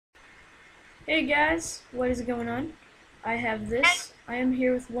Hey guys, what is going on? I have this. I am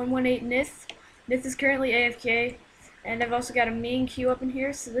here with 118 Nith. Nith is currently AFK, and I've also got a main queue up in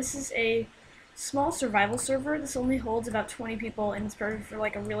here. So this is a small survival server. This only holds about 20 people, and it's perfect for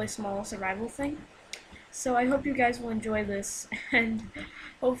like a really small survival thing. So I hope you guys will enjoy this, and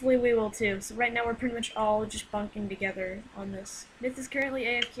hopefully we will too. So right now we're pretty much all just bunking together on this. Nith is currently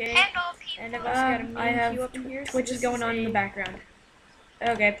AFK, and I've also got a main queue up in here. Twitch is going on in the background.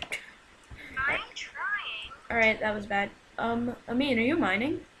 Okay. I'm trying. Alright, that was bad. Amin, are you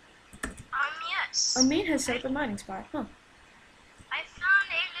mining? Yes. Amin has set up a mining spot, huh? I found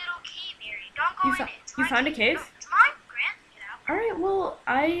a little cave area. Don't go in it. You found a cave? No, it's mine, Grant. Get out. Alright, well,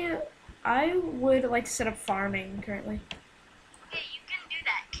 I would like to set up farming currently. Okay, you can do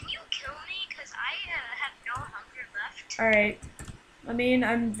that. Can you kill me? Because I have no hunger left. Alright. Amin,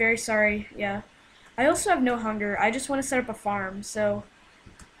 I'm very sorry, yeah. I also have no hunger. I just want to set up a farm, so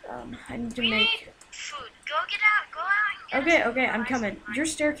I need to We make... need food. Go get out. Go out and get Okay, I'm coming. Your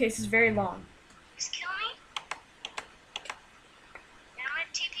staircase is very long. Just kill me. And I'm going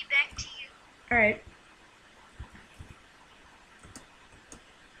to TP back to you. Alright.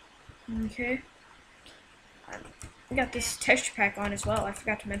 Okay. I got this texture pack on as well. I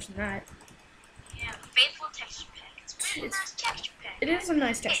forgot to mention that. Yeah, faithful texture pack. It's a really nice texture pack. It is a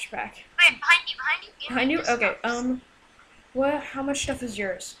nice texture pack. Wait, behind you, behind you. Behind you? Okay, how much stuff is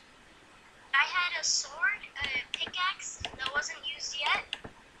yours? I had a sword, a pickaxe that wasn't used yet,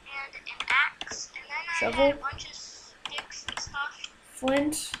 and an axe, and then Shovel? I had a bunch of sticks and stuff.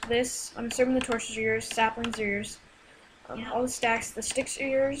 Flint, this, I'm assuming the torches are yours, saplings are yours. Yep. All the stacks, the sticks are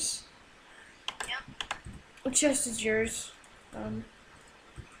yours. Yep. The chest is yours.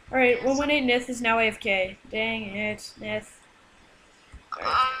 Alright, 118 Nith is now AFK. Dang it, Nith.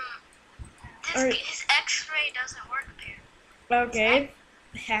 Alright. His X-ray doesn't work there. Okay.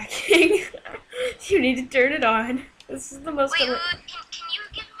 Hacking. You need to turn it on. This is the most... Wait, can you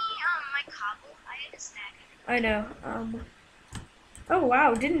give me my cobble? I had a stack. I know. Oh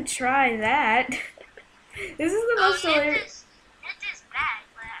wow, didn't try that. This is the most hilarious. Nith is back,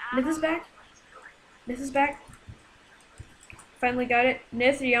 but Nith is back? Nith is back. Finally got it.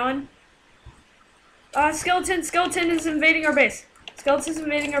 Nith, are you on? Skeleton is invading our base. Skeleton's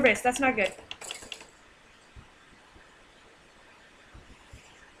invading our base. That's not good.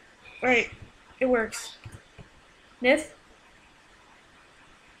 Alright, it works. Nith?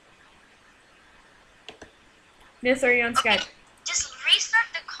 Nith, are you on Skype? Just restart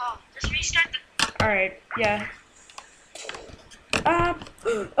the call. Just restart the call. Alright, yeah.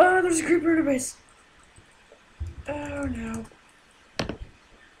 Oh, there's a creeper in our base. Oh no.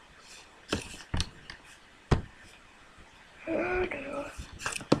 Oh no.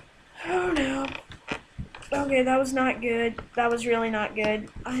 Oh no. Okay, that was not good. That was really not good.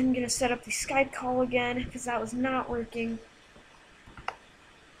 I'm gonna set up the Skype call again, because that was not working.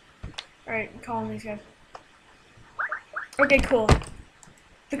 Alright, I'm calling these guys. Okay, cool.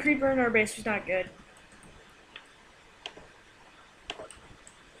 The creeper in our base was not good.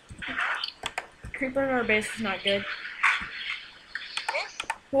 Creeper in our base was not good.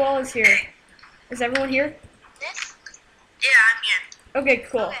 Who all is here? Is everyone here? Yeah, I'm here. Okay,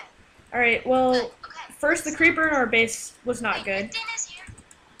 cool. Okay. Alright, well, Okay. first the creeper in our base was not good. Is here.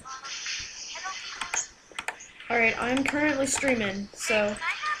 Alright, I'm currently streaming, so... Can I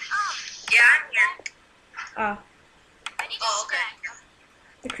have, yeah, I'm here. Ah, I need Oh, a okay. stack.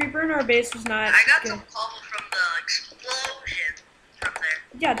 the creeper in our base was not I got good. some cobble from the explosion from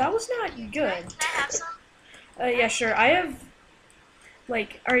there. Yeah, that was not good. Can I have some? Yeah, sure. I have,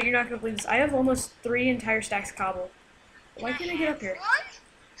 like... Alright, you're not gonna believe this. I have almost 3 entire stacks of cobble. Why can't I get up here?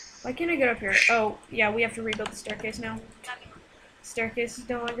 Why can't I get up here? Oh, yeah, we have to rebuild the staircase now. Staircase is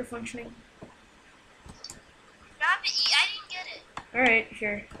no longer functioning. Grab it. I didn't get it. Alright,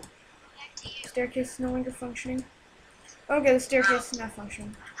 sure. Back to you. Staircase is no longer functioning. Okay, the staircase is not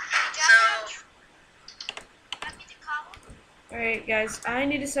functioning. Grab me the cobble. Alright, guys, I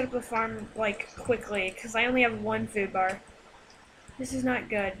need to set up a farm, like, quickly, because I only have 1 food bar. This is not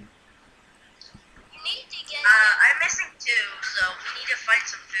good. You need to get I'm missing 2, so we need to find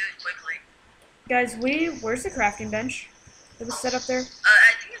some food quickly. Guys, where's the crafting bench? It was set up there.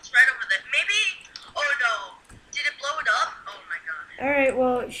 I think it's right over there. Maybe, oh no, did it blow it up? Oh my god. Alright,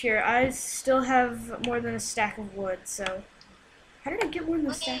 well, sure, I still have more than a stack of wood, so... How did I get more than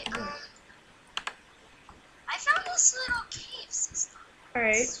a stack of wood? I found this little cave system.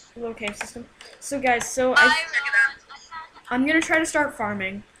 Alright, little cave system. So guys, I'm gonna try to start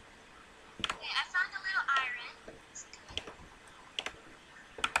farming. Okay, I found a little iron.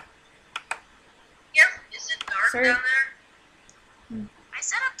 Yep, is it dark Sorry. down there? I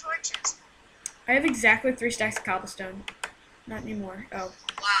set up torches. I have exactly 3 stacks of cobblestone. Not anymore. Oh.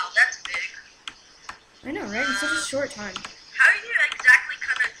 Wow, that's big. I know, right? In such a short time. How do you exactly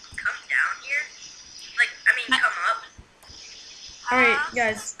kind of come down here? Like, I mean, come up. Alright,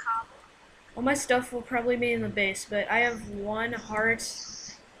 guys. All my stuff will probably be in the base, but I have 1 heart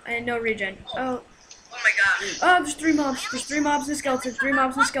and no regen. Oh. Oh my gosh. Oh, there's 3 mobs. There's 3 mobs and a skeleton. 3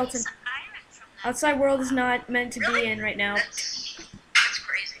 mobs and a skeleton. Outside world is not meant to be in right now. That's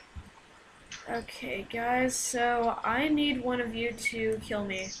crazy. Okay, guys, so I need one of you to kill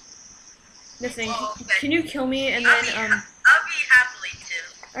me. Nothing. Oh, okay. Can you kill me and then, I'll be happily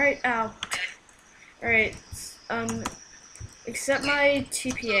too. Alright, ow. Alright, accept my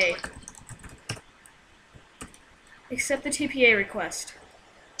TPA. Accept the TPA request.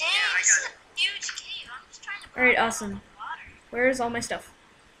 Dang, this is a huge cave. I'm just trying to Alright, awesome. Where is all my stuff?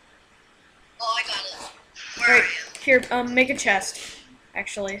 Oh, I got it. Where Alright, are you? here, make a chest,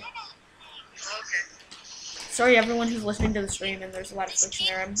 actually. Okay. Sorry everyone who's listening to the stream and there's a lot of friction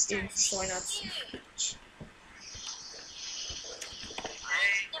there, I'm eating some soy nuts. Huge. I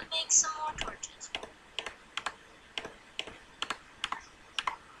need to make some more torches.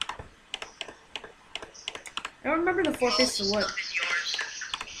 I don't remember the 4 All pieces of wood. stuff is yours.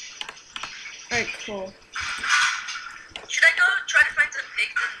 Alright, cool. Should I go try to find some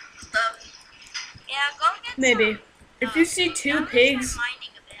pigs and stuff? Yeah, go get Maybe. some. If you see 2 I'm pigs, just mining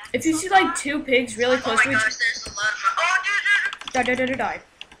a bit. if you see like 2 pigs really Oh close my to each gosh, there's a lot of my. Oh, dude. die.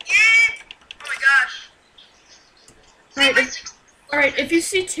 Yeah. Oh my gosh. Alright, alright, if you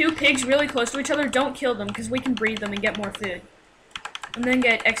see 2 pigs really close to each other, don't kill them, because we can breed them and get more food. And then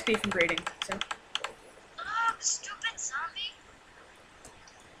get XP from breeding, so. Oh, stupid zombie.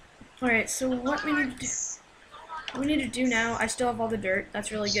 Alright, so what we need to do now, I still have all the dirt,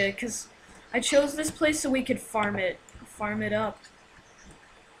 that's really good, because I chose this place so we could farm it. Farm it up.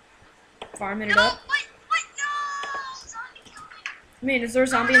 Farming it up. What? No! Zombie killed me. I mean, is there a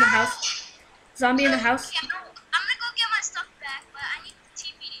zombie in the house? Zombie in the house? Yeah, I'm gonna go get my stuff back, but I need to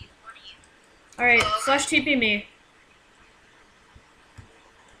TP to one of you. Alright, slash TP me.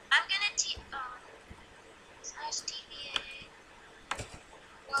 I'm gonna slash TPA.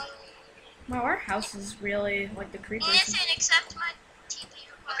 Wow, our house is really like the creepers. Listen, accept my TP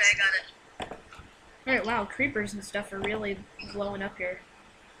request. Okay, I got it. Alright, wow, creepers and stuff are really blowing up here.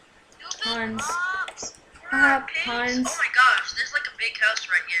 Stupid Puns. mobs. Puns. Oh my gosh, there's like a big house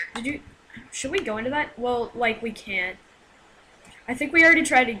right here. Should we go into that? Well, like, we can't. I think we already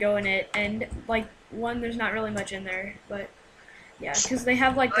tried to go in it, and, like, there's not really much in there, but, yeah, because they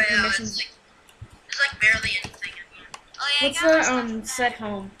have, like, the permissions. There's like barely anything in here. Oh yeah, What's I got my stuff the, back. set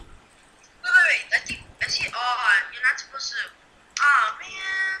home? Wait, I see, oh, you're not supposed to, oh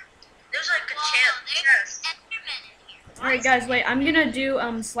man. There's like a chest. There's Enderman in here. Alright, guys, wait, I'm gonna do,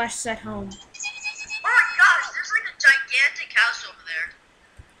 slash set home. Oh my gosh, there's like a gigantic house over there.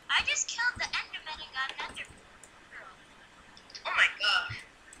 I just killed the Enderman and got an Enderman. Oh my gosh.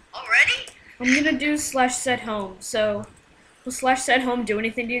 Already? I'm gonna do slash set home, so, will slash set home do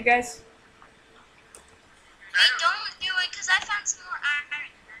anything to you guys? Don't do it, because I found some more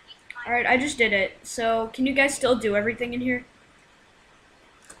iron. Alright, I just did it, so, can you guys still do everything in here?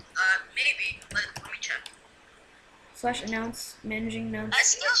 Maybe. Let me check. Slash announce, managing announce,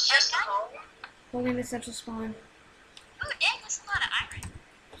 It's just a home. holding essential spawn, Oh dang, that's a lot of iron.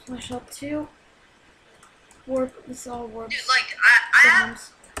 slash up 2, warp, this is all warps. Dude, like, I set have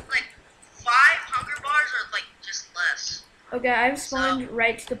homes. like 5 hunger bars or like just less. Okay, I've spawned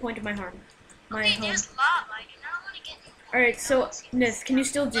right to the point of my harm. My Okay, home. there's lava. I do not want to get in. Alright, so, Nith, can you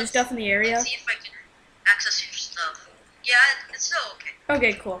still do stuff in the area? Let's see if I can access your stuff. Yeah, it's still okay.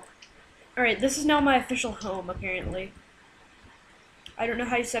 Okay, cool. Alright, this is now my official home, apparently. I don't know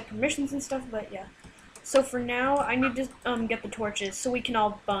how you set permissions and stuff, but yeah. So for now, I need to get the torches so we can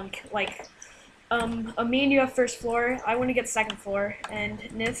all bunk. Like, me and you have first floor. I want to get second floor. And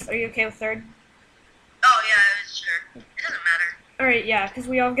Nith, are you okay with third? Oh yeah, sure. It doesn't matter. Alright, yeah, because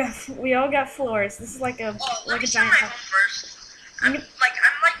we all got floors. This is like a Oh, let like me a show my giant home house. first. I'm like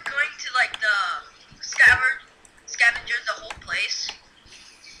going to like the scavenger the whole place.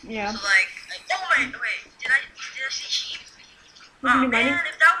 Yeah. So like, oh wait, did I see sheep? We can Oh do man, mining.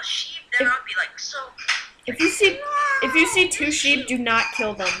 if that was sheep, then If- I'd be like so. If you see 2 sheep, do not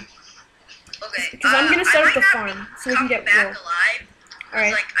kill them. Okay. Because I'm gonna set I up the might farm not so we can come get back wool. alive. 'Cause,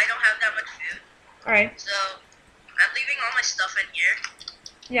 Alright. like I don't have that much food, Alright. so I'm leaving all my stuff in here.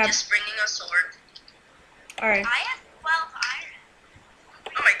 Yeah. Just bringing a sword. Alright. I have 12 iron.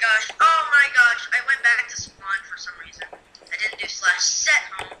 Oh my gosh. Oh my gosh. I went back to spawn for some reason. I didn't do slash set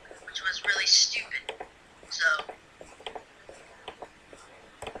home, which was really stupid. So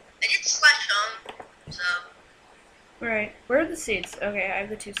I did slash home, Alright, where are the seeds? Okay, I have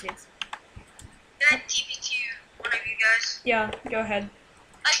the 2 seeds. Can I TP to one of you guys? Yeah, go ahead.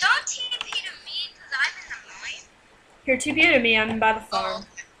 Don't TP to me because I'm in the mine. Here, TP to me, I'm by the farm.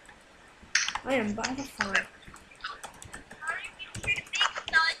 Oh, I am by the farm.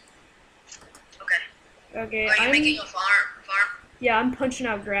 okay. Okay, Are you I'm... making a farm? Yeah, I'm punching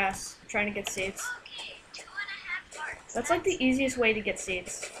out grass, trying to get seeds. Okay, 2.5 parts. That's like the easiest way to get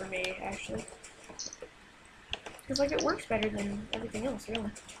seeds for me, actually. Because, like, it works better than everything else, really.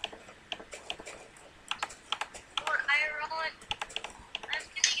 Or iron. I'm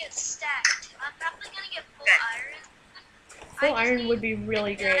gonna get stacked. I'm probably gonna get full iron. Full iron would be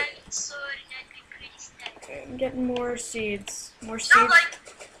really great. And sword and I'd be pretty stacked. Okay, I'm getting more seeds. More It's seeds. not like.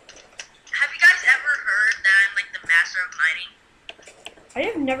 Have you guys ever heard that I'm like the master of mining? I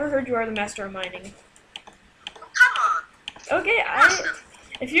have never heard you are the master of mining. Oh, come on. Okay, Awesome.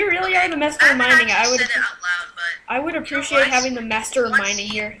 if you really are the master of haven't mining, actually I would said it out loud, but I would you know appreciate what? having the master of One mining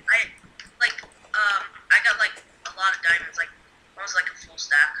seed, here. I got like a lot of diamonds, like almost like a full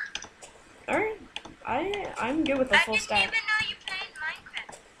stack. Alright, I'm good with a full I stack. didn't even know you played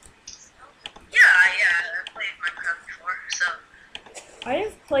Minecraft. Yeah, I played Minecraft before, so. I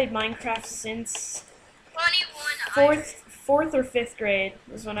have played Minecraft since 21 iron. fourth or 5th grade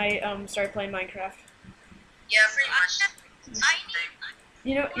was when I started playing Minecraft. Yeah, pretty much.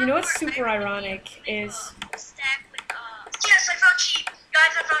 You know what's super ironic is Stack with, Yes, I found sheep.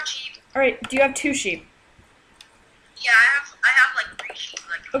 Guys, I found sheep. alright, do you have 2 sheep? Yeah, I have like 3 sheep.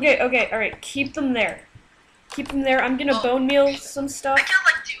 Like, Okay, alright, keep them there. Keep them there. I'm gonna Oh. bone meal some stuff. I killed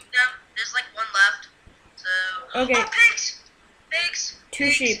like 2 of them. There's like 1 left. So. Okay. Oh, pigs! Pigs! 2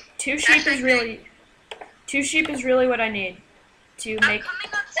 pigs. sheep. 2 sheep is really 2 sheep is really what I need to I'm make. coming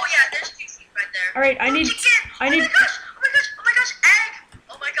up. Oh yeah, there's 2 sheep right there. Alright, I Oh, need chicken! I Oh need my gosh! Oh my gosh! Oh my gosh! Egg!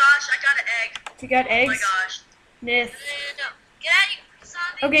 Oh my gosh! I got an egg. you got Oh my eggs? gosh! Nith. No. Get out of here,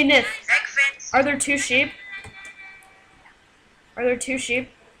 zombie. Okay, Nith. Egg fence. Are there 2 sheep? Are there 2 sheep?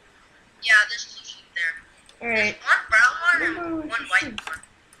 Yeah, there's 2 sheep there. Alright. There's 1 brown one No, and 1 two white sheep. one.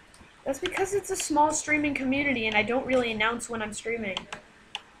 That's because it's a small streaming community and I don't really announce when I'm streaming.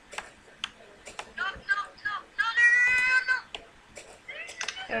 No.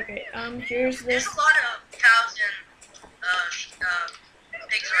 Okay, here's There's this. a lot of cows and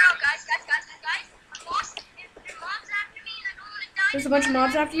pigs around. Guys. I'm lost. There are mobs after me and I don't want to die. There's a bunch of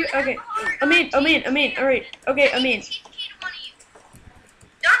mobs after you? Okay. Amin, alright. Okay, Amin.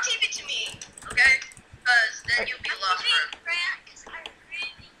 Don't TP it to me, okay? Because then you'll be lost forever.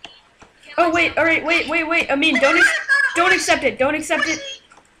 Oh wait, alright, wait. Amin, don't accept it. Don't accept it.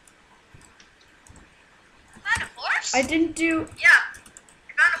 Found a horse? I didn't do Yeah, I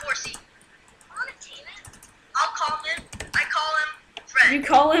found a horsey. I want to tame it. I'll call him. I call him Fred. you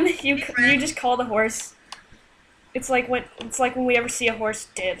call him you just call the horse. It's like when we ever see a horse,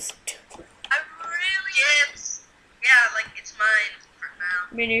 dibs. I really Gibbs. Yeah, like it's mine for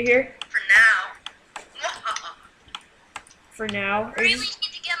now. Amin, you here? For now. For now. I really need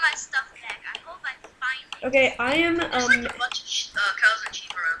to get my stuff back. I hope I find it. Okay, I am There's like a bunch of cows and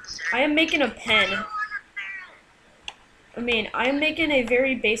sheep around this I area. am making a I don't pen. want to I mean, I am making a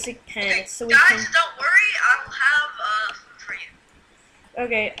very basic pen Okay, so we guys, can. don't worry. I'll have food for you.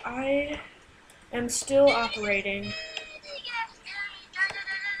 Okay, I am still operating.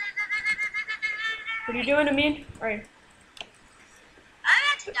 What are you doing, Amin? Alright. I'm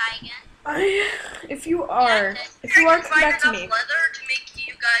about to die again. If you are, I come can back find to enough me. leather to make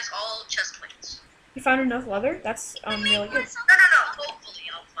you guys all chest plates. You found enough leather? That's really good. No. Hopefully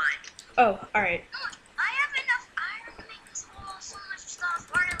I'll find. Oh, alright. I have enough iron to make this whole so much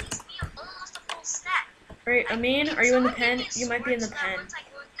stuff, or at least be almost a full stack. Alright, Amin, are you in the pen? You might be in the pen.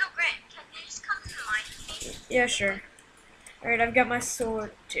 No, Grant, can you just come to the mine with me? Yeah, sure. Alright, I've got my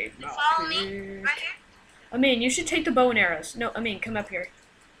sword. Take You follow me? Right here? Amin, you should take the bow and arrows. No, Amin, come up here.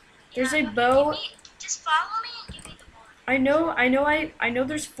 There's a Yeah, bow. just follow me and give me the bow. I know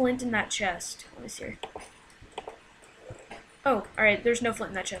there's flint in that chest. Let me see here. Oh, alright, there's no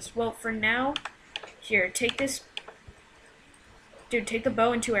flint in that chest. Well, for now, here, take this. Dude, take the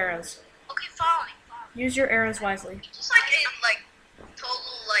bow and 2 arrows. Okay, follow me. Use your arrows wisely. Just like in total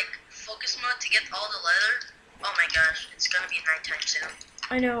focus mode to get all the leather. Oh my gosh, it's gonna be nighttime soon.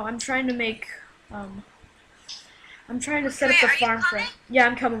 I know, I'm trying to make, I'm trying to set up Wait, the are you farm for. coming? Yeah,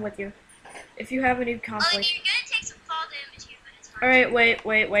 I'm coming with you. If you have any Oh, conflict. you're gonna take some fall damage here, but it's fine.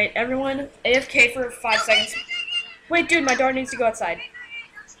 Alright, wait. Everyone, AFK for 5 seconds. Wait, dude, my dog needs to go outside.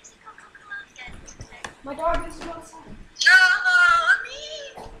 My dog needs to go outside. No,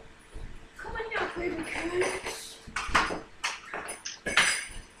 me. Come on now, baby.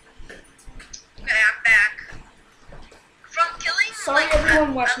 Okay, I'm back.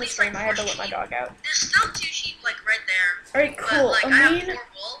 everyone watching at the least stream. like I had to 4 let my sheep. dog out. There's still 2 sheep like right there. Alright, But cool. like I have 4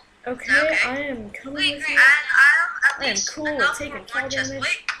 wool. Okay, Okay. I am coming Wait, with Grant. you. And I have I at am least cool with enough taking for one fall chest damage.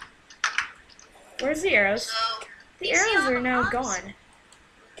 plate. Where's the arrows? So, The You see arrows all are the now mobs? gone.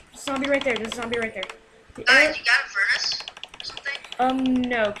 Zombie right there. There's a zombie right there. The guys, arrow. you got a furnace or something?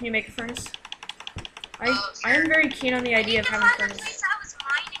 No. Can you make a furnace? I sure. am very keen on the idea of having a I need to find the furnace. place I was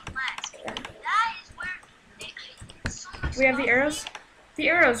mining last. Yeah. That is where so much We have the stuff. arrows. The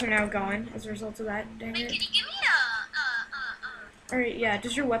arrows are now gone as a result of that. Dang Wait, it. can you give me Alright, yeah.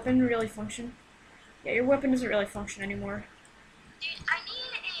 Does your weapon really function? Yeah, your weapon doesn't really function anymore. dude, I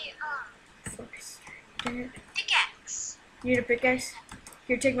need a, Focus. Dang it. pickaxe. You need a pickaxe?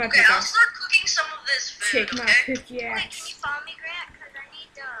 Here, take my Okay, I'll pickaxe. start cooking some of this food, Take my okay? Wait, can you pickaxe. follow me, Grant? Because I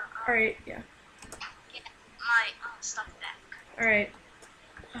need to, Alright, yeah. get my, stuff back. Alright.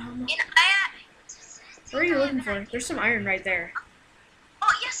 And What are you looking for? There's some iron right there.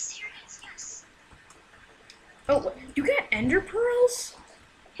 Oh, yes, here it is, yes. Oh, what? You got ender pearls?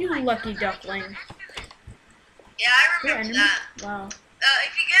 You I lucky killed- I killed duckling. an Enderman. Yeah, I You're remember enemy? that. Wow.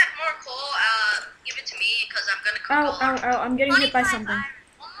 If you get more coal, give it to me, because I'm gonna cook Ow, all ow, ow. I'm getting hit by 25 something. iron.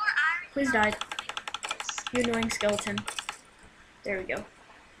 One more iron. Please and I'll die. make this. You annoying skeleton. There we go.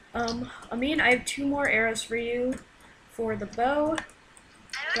 Amin, I have 2 more arrows for you for the bow.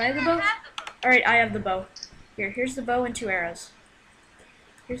 I Do don't I have the even bow? have the bow. Alright, I have the bow. Here's the bow and 2 arrows.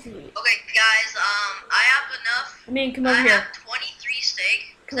 Here's the... Okay, guys, I have enough. Amin, come I over here. have 23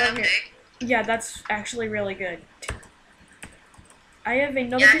 steak. Come Is that over here. big? Yeah, that's actually really good. I have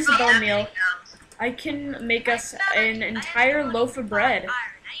another Yeah, piece of I don't bone have meal. any now. I can make us I have an entire 25 loaf of bread. iron.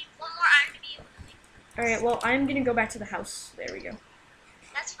 I need one more iron to be able to make this. Alright, well, I'm gonna go back to the house. There we go.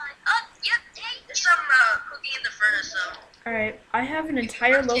 That's fine. Oh, yep, hey. There's some cooking in the furnace, so. Alright, I have an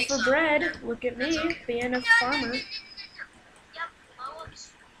entire loaf of bread. Look at me, being a farmer. Yep, blow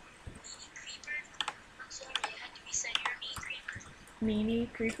ups. Creeper. I'm sorry, I had to reset your meat creeper.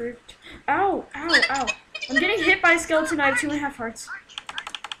 Meanie creeper. Ow! Ow! Ow! I'm getting hit by a skeleton. I have 2.5 hearts.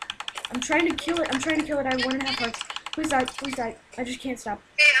 I'm trying to kill it. I have 1.5 hearts. Please die. Please die. I just can't stop.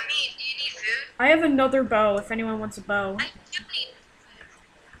 Hey, Amin, do you need food? I have another bow if anyone wants a bow. I do need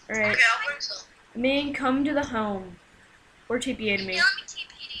food. Alright. Okay, I'll bring some. Ming, come to the home. Or TPA to Yeah, me. let me TP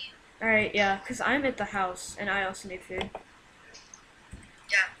to you. Alright, yeah, because I'm at the house and I also need food.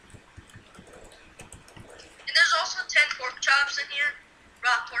 Yeah. And there's also 10 pork chops in here.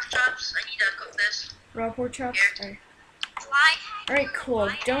 Raw pork chops. I need to cook this. Raw pork chops? Here. Alright, cool.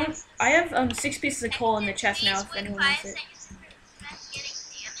 Don't. I have 6 pieces of coal in the chest now if anyone wants it.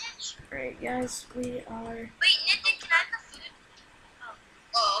 Alright, guys, we are. Wait, Nathan, can I have the food?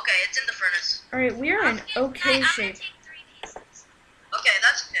 Oh, okay, it's in the furnace. Alright, we are in okay I'm shape. gonna take 3 pieces. Okay,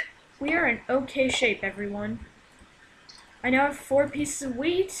 that's good. We are in okay shape, everyone. I now have 4 pieces of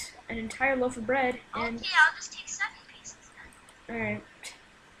wheat, an entire loaf of bread, and. Okay, I'll just take 7 pieces then. Alright.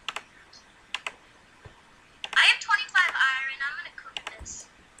 I have 25 iron. I'm gonna cook this.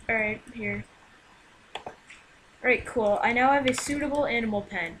 Alright, here. Alright, cool. I now have a suitable animal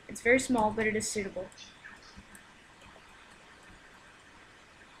pen. It's very small, but it is suitable.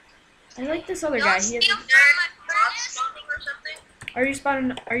 I like this other guy. He has. Steal A, from There my not furnace. spawning or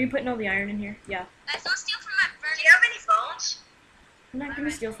something? Are you putting all the iron in here? Yeah. Guys, don't steal from my Do furnace. you have any bones? I'm not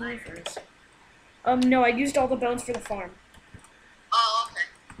gonna steal from your furnace. No, I used all the bones for the farm. Oh, okay.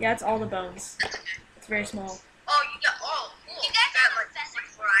 Yeah, it's all the bones. That's okay. It's very small. Oh, you got, cool. You guys got have a like pheasant?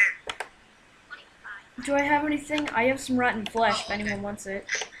 24 iron. 25. Do I have anything? I have some rotten flesh if anyone wants it.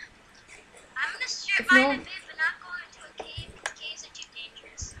 I'm gonna strip If no- mine a bit, but not go into a cave. Caves are too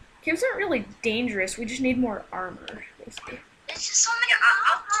dangerous. Caves aren't really dangerous. We just need more armor, basically. There's just so many Yeah,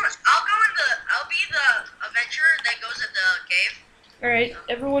 I'll be the adventurer that goes in the cave. All right,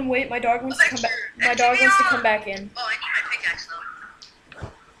 everyone, wait. My dog wants to come back. Adventure. My dog wants to come back in. Oh, I need my pickaxe though.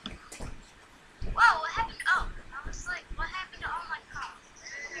 Whoa, what happened? Oh, I was like, what happened to all my cows?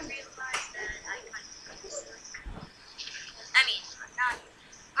 And then I realized that I kind of I mean,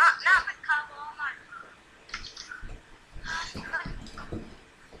 not my cobble, all my.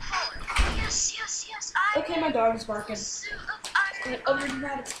 Oh, yes, I. Okay, my dog's barking. Suit of iron. And other than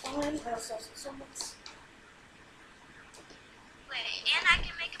that, it's fine. I also have some someone's. Wait, and I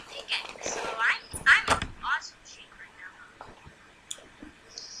can make a pickaxe. So I'm in awesome shape right now.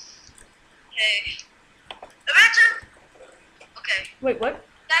 Okay. Adventure! Okay. Wait, what?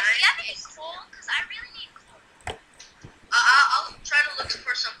 Guys, do you have any coal? Because I really need coal. I'll try to look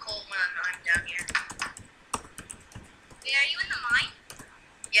for some coal when I'm down here. Wait, are you in the mine?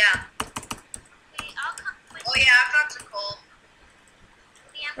 Yeah. Wait, I'll come with Oh yeah, I found some coal.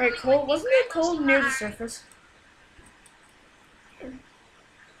 Wait, I'm Right, coming coal. with Wasn't you. there coal Grab near the most of my surface?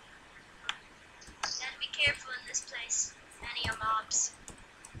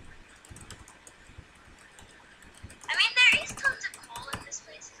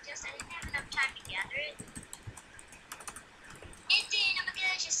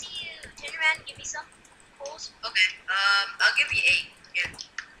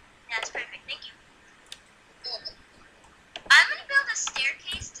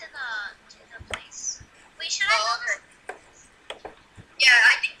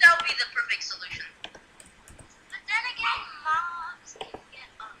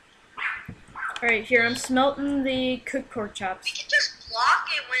 Alright, here, I'm smelting the cooked pork We chops. can just block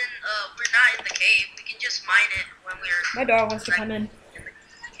it when we're not in the cave. We can just mine it when we're My dog wants to like, come in. in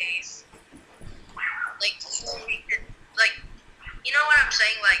the cave. Like, so we could, like, you know what I'm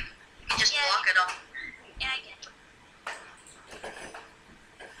saying? Like, we can just block it off. Yeah, I get it.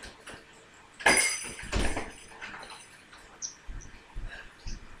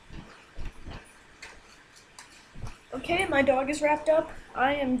 Okay, my dog is wrapped up.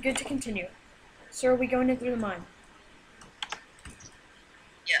 I am good to continue. So are we going in through the mine?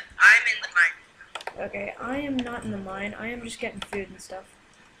 Yeah, I'm in the mine. Okay, I am not in the mine. I am just getting food and stuff.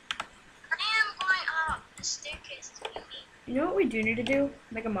 I am going up the staircase to meet me. You know what we do need to do?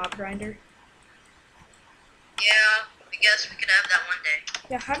 Make a mob grinder. Yeah, I guess we could have that one day.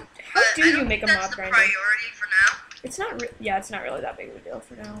 Yeah, how But do I you don't make a think mob that's the grinder? priority for now. It's not yeah, it's not really that big of a deal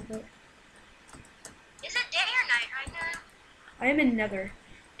for now, but Is it day or night right now? I am in Nether.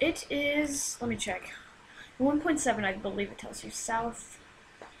 It is, let me check. 1.7, I believe it tells you. South.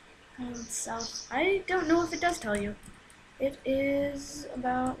 South. I don't know if it does tell you. It is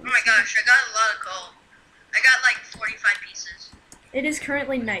about. Oh my gosh, I got a lot of coal. I got like 45 pieces. It is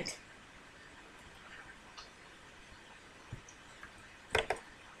currently night. I'm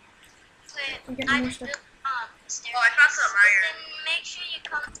Wait, getting I more just stuff. built the staircase. Oh, I found some iron. Then make sure you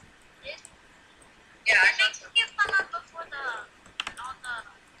come. Yeah, I Then found make some. sure you come up before all the.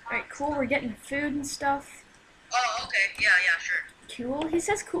 Alright, cool. We're getting food and stuff. Oh, okay. Yeah, sure. Cool. He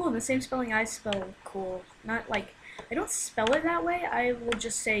says cool in the same spelling I spell cool. Not like, I don't spell it that way. I will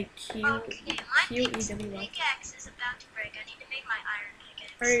just say Okay, my Q-E-W-L. pickaxe is about to break. I need to make my iron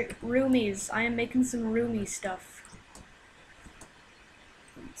pickaxe. Alright, roomies. I am making some roomie stuff.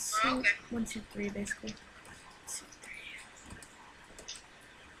 Oh, okay. 1, 2, 3, basically. 1, 2, 3.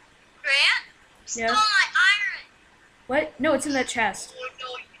 Grant? Yeah? Stole my iron! What? No, it's in that chest. Oh no,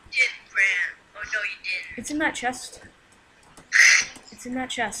 you didn't, Grant. Oh no, you didn't. It's in that chest. It's in that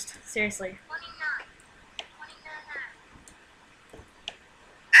chest. Seriously. 29. 29.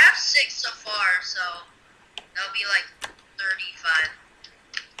 I have 6 so far, so that'll be like 35.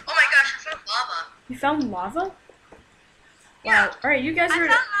 Oh my gosh, I found lava. You found lava? Yeah. Wow. Alright, you guys I are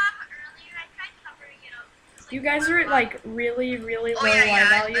found lava earlier. I tried covering it up. It's like you guys are at like really, really Oh low yeah, Y I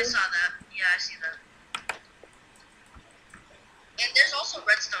value. saw that. Yeah, I see that. And there's also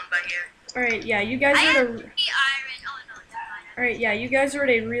redstone by here. Alright, yeah, you guys I are have at 3 iron. Oh no, never mind. Alright, yeah, you guys are at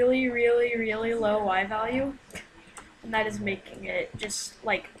a really, really, really low Y value. And that is making it just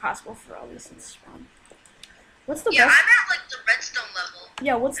like possible for all these things to spawn. What's the Yeah, I'm best at like the redstone level.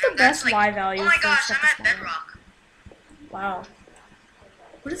 Yeah, what's the And that's, best like, Y value Oh my for gosh, stuff I'm to at spawn at? bedrock. Wow.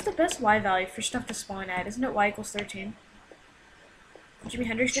 What is the best Y value for stuff to spawn at? Isn't it Y equals 13? Jimi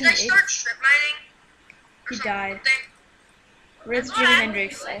Hendrix Should didn't I age. start strip mining? Or He something? died. Rip That's Jimi what I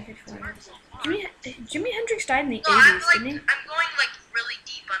Hendrix. would do. Jimi Hendrix died in the No, I'm 80s, like, didn't he? I'm going like really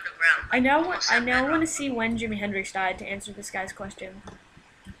deep underground. I now Almost I at now want to bedrock. see when Jimi Hendrix died to answer this guy's question.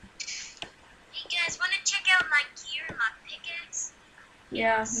 Hey guys, wanna check out my gear, my pickaxe?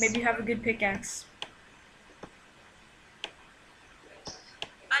 Yeah, maybe you have a good pickaxe.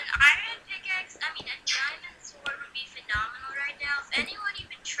 An iron pickaxe, I mean a diamond sword would be phenomenal right now. If anyone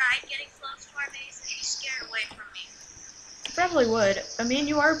even tried getting close to our base, they'd be scared away from me. Probably would. I mean,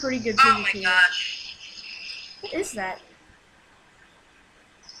 you are a pretty good Oh my PvP. gosh. What is that?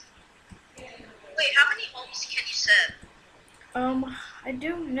 Wait, how many homes can you set? I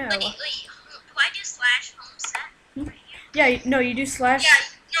don't know. Wait, do I do slash home set? Hmm? Right here? Yeah, no, you do slash. Yeah,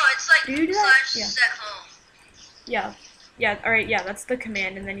 no, it's like Do you do that? slash Yeah. set home. Yeah, yeah. All right, yeah, that's the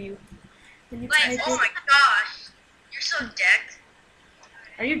command, and then you Wait, type Oh it. my gosh. You're so decked.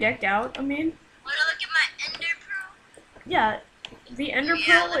 Are you decked out? I mean, Wanna look at my ender pearl? yeah, the Ender Yeah,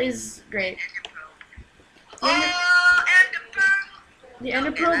 Pearl let me- is great. Ender Pearl. The Ender, Oh, Ender Pearl. the Ender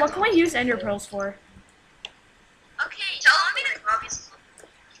Okay, Pearl. What that's can we use Ender Pearls for? Okay, Teleport, obviously.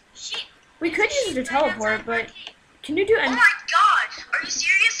 sheep. We could use it to Right teleport, outside my but cave. can you do Oh Ender? my gosh. Are you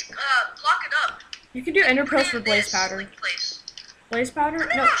serious? Block it up. You can do Ender Put Pearls it for in Blaze this, Powder. like, place. Blaze Powder?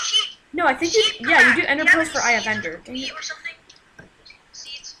 No, No, sheep. no. I think you. Sheep, Yeah, you come do back. Ender You Pearls have for any Eye of seeds Ender. or Dang it. meat or something?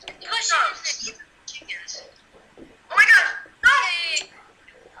 Seeds? Push No, it. seeds. Chickens. Oh my god. No.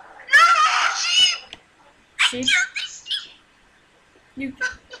 No, sheep. Sheep. Kill this sheep. You.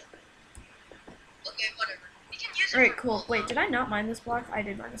 Okay, whatever. We can use it. Alright, for cool. gold, Wait, though. did I not mine this block? I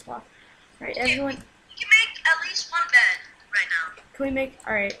did mine this block. Alright, Okay, everyone. We can make at least one bed right now. Can we make?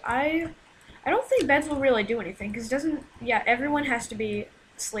 All right, I don't think beds will really do anything because doesn't. Yeah, everyone has to be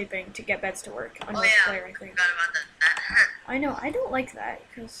sleeping to get beds to work on Oh yeah. multiplayer. I think. Forgot about that. I know. I don't like that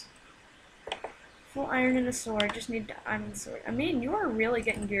because full iron and a sword. Just need iron and sword. I mean, you are really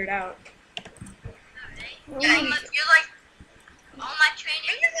getting geared out. Yeah, you're like, all my training.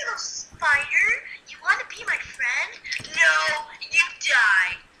 hey, you little spider, you want to be my friend? No, you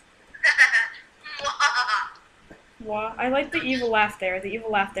die. Wow, I like the evil laugh there. The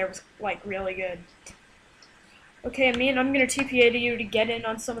evil laugh there was, like, really good. Okay, I'm gonna TPA to you to get in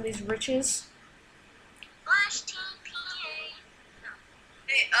on some of these riches. Flash TPA.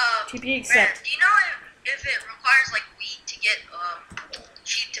 Hey, TPA Brad, accept. do you know if it requires like wheat to get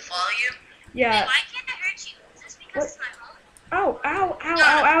sheep to follow you? Yeah. Wait, why can't I hurt you? Is this because it's my home? Ow, ow, ow,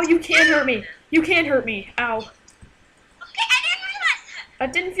 ow, ow, you can't hurt me. You can't hurt me. Ow. Okay, I didn't realize that.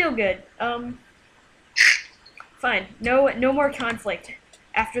 That didn't feel good. Fine. No more conflict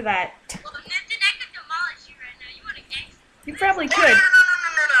after that. Well, Nathan, I could demolish you right now. You want to gangster? You probably Oh, could. no, I'm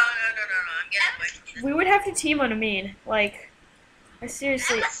getting away from this. We would have to team on Amin. Like, I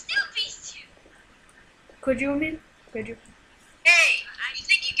seriously. I'm a still beast you. Could you, Amin? Could you? Hey, you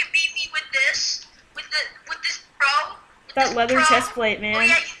think you can beat me with this? With this pro? With That this leather pro? chest plate, man. Oh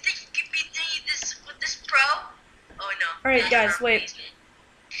yeah, you think you can beat me with this pro? Oh no. Alright, That's guys, not wait. amazing.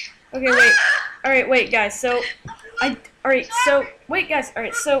 Okay, wait. Alright, wait, guys. So, I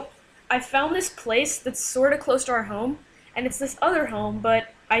found this place that's sort of close to our home, and it's this other home,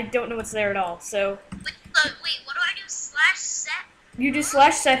 but I don't know what's there at all. So, Wait, what do I do? Slash set? you do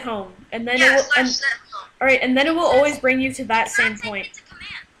slash set home, and then Yeah, it will, slash and, set home. alright, and then it will always bring you to that same It's not point. It's a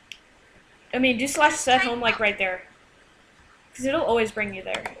command. Do slash set home, like, right there. Because it'll always bring you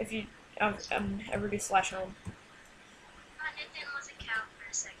there, if you ever do slash home. Nathan was a cow for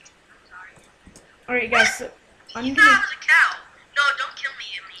a second. I'm sorry. Alright, guys, so I'm You gonna, thought I was a cow. No, don't kill me,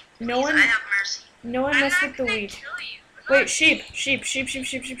 Emily. No Please, one- I have mercy. no one I'm mess not with the gonna weed. kill you. Wait, sheep.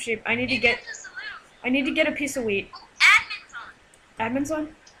 I need to get a piece of wheat. Oh, admin's on. Admin's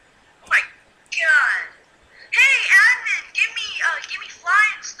on? Oh my god. Hey, admin, give me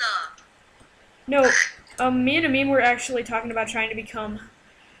flying stuff. No, me and Amin were actually talking about trying to become,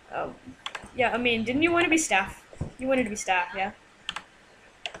 yeah, Amin, didn't you want to be staff? You wanted to be staff, yeah?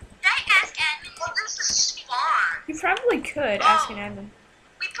 Did I ask admin? Well, this is spawn. You probably could Oh. ask an admin.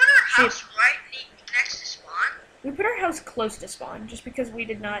 We put our house right next to spawn. We put our house close to spawn, just because we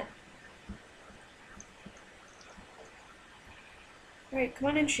did not. Alright, come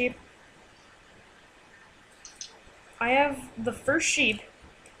on in, sheep. I have the first sheep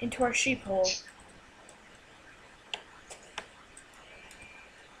into our sheep hole.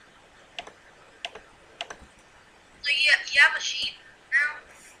 So you have a sheep now?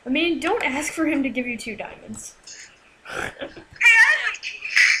 Don't ask for him to give you 2 diamonds. Hey, I have a sheep.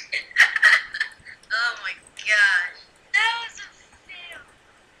 Oh my gosh. That was a fail.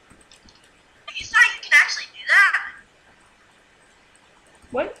 You thought you could actually do that?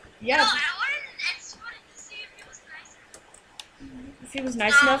 What? No, Yeah, I just wanted to see if he was nicer. if he was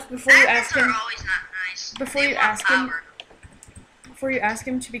nice enough before you ask admins him. are always not nice. Before They you want ask him- power. Before you ask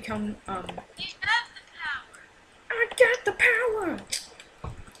him to become, You have the power. I got the power!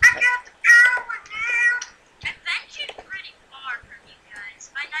 I got the power now. I ventured pretty far from you guys.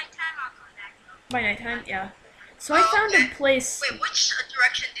 By nighttime, I'll come back though. By nighttime, yeah. So I Oh, found okay. a place. Wait, which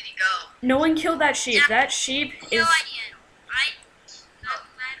direction did he go? No one killed that sheep. That sheep No is. idea. I don't know.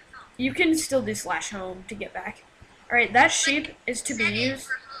 You can still do slash home to get back. Alright, that sheep is to be Send it used.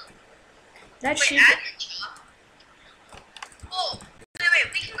 for who? That Wait, sheep. admin shop? Oh,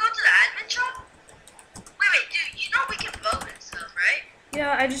 wait, we can go to the admin shop? Wait, dude, you know we can vote and stuff, right?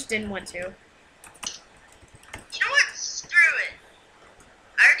 Yeah, I just didn't want to. You know what? Screw it.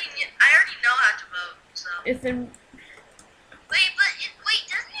 I already know how to vote, so. If then Wait,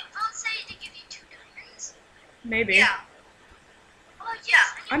 doesn't it vote say to give you 2 diamonds? maybe. Yeah. Oh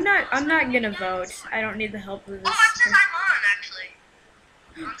yes. I I'm need to not. vote I'm so not many gonna diamonds vote. for it. I don't need the help of this. Oh, it says I'm on, actually.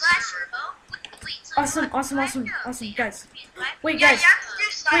 On Slash server. vote? Wait, so Awesome, what? awesome, Do I awesome, have to awesome, be guys. black? Wait, Yeah, guys. you have to do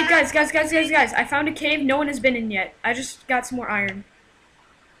slash. Wait, guys. I found a cave. No one has been in yet. I just got some more iron.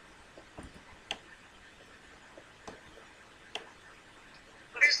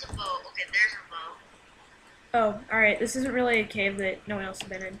 Where's the vote? Okay, there's a vote. Oh, alright. This isn't really a cave that no one else has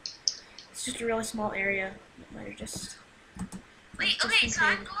been in. It's just a really small area. It might have just. Wait, just okay, been so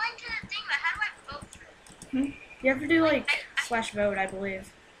I'm created. going to the thing, but how do I vote through? You have to do like I- slash vote, I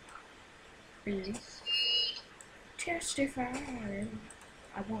believe. Really? Testify.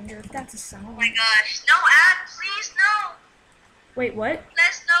 I wonder if that's a song. Oh my gosh. No ad, please, no. Wait, what?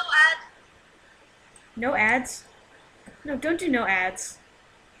 There's no ad. No ads? No, don't do no ads.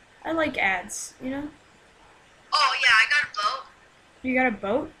 I like ads, you know? Oh, yeah, I got a vote. You got a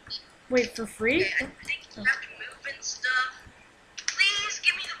boat? Wait, for free? Okay, I think you have to move and stuff. Please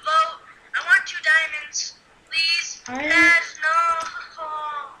give me the vote. I want 2 diamonds. Please. I- Yes, no.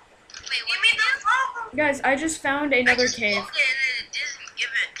 Wait, Give me the vote. Guys, I just found another I just cave. looked at it and it didn't give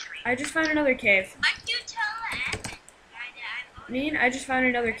it to me. I just found another cave. Why did you tell the admin guy that I voted? Mean, I just found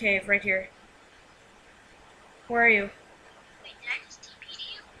another cave right here. Where are you? Wait, did I just TP to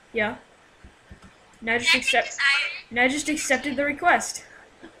you? Yeah. Now Can I take this iron? Now I just accepted the request.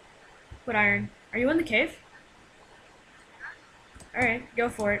 What iron? Are you in the cave? Alright, go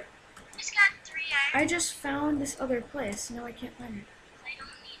for it. I just got 3 iron. I just found this other place. No, I can't find it. I don't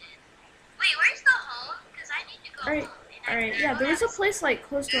need it. Wait, where's the home? Because I need to go Alright, home. And alright, I yeah, there was a have- place like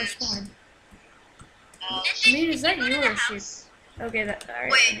close to our spawn. Did Mean, is that go to you the or sheep? house? Okay, that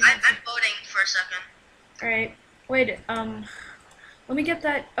alright. Wait, I'm voting for a second. Alright. Wait, let me get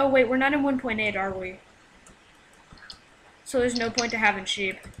that. Oh wait, we're not in 1.8, are we? So there's no point to having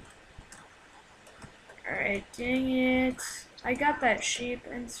sheep. Alright, dang it. I got that sheep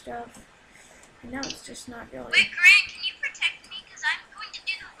and stuff. And now it's just not really. Wait, Grant, can you protect me? Because I'm going to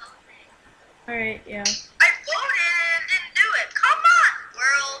do the vote thing. Alright, yeah. I voted and didn't do it. Come on,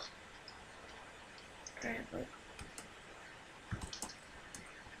 world. Alright, but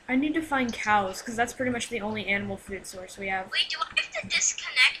I need to find cows, because that's pretty much the only animal food source we have. Wait, do I have to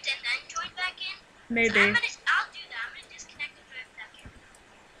disconnect and then join back in? Maybe. I'll do that. I'm going to disconnect and join back in.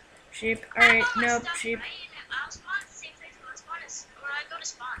 Sheep. I have Alright, all my nope, stuff, sheep. right? And I'll spawn at the same place where I spawn is, where I go to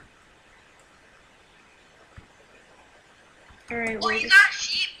spawn. Alright, Oh, wait. you got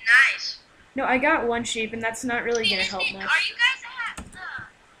sheep. Nice. No, I got one sheep, and that's not really gonna help Are much. you guys at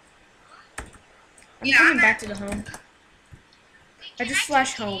the... I'm Yeah, coming I'm back to the home. Wait, I can just TP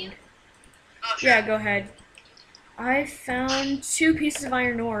slash you? home. Oh, sure. Yeah, go ahead. I found 2 pieces of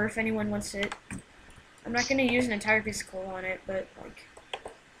iron ore, if anyone wants it. I'm not gonna use an entire piece of coal on it, but, like,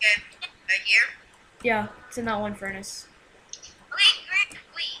 Okay, right here. yeah, it's in that one furnace. Wait, Grant,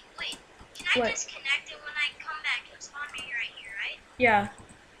 wait. Can I What? disconnect and when I come back, it'll spawn me right here, right? Yeah.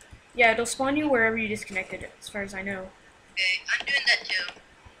 Yeah, it'll spawn you wherever you disconnected it, as far as I know. Okay, I'm doing that too.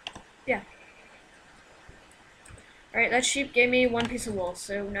 Alright, that sheep gave me 1 piece of wool,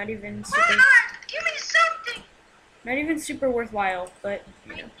 so not even Come super, on, give me something. not even super worthwhile, but,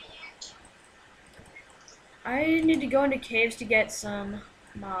 you know. I need to go into caves to get some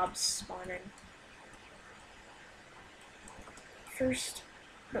mobs spawning. First.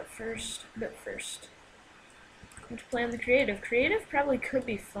 I want to play on the creative. Creative probably could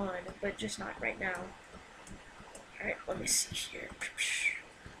be fun, but just not right now. Alright, let me see here.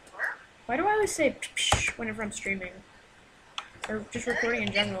 Why do I always say whenever I'm streaming? Or just recording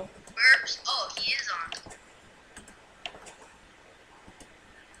in general? Burps. Oh, he is on.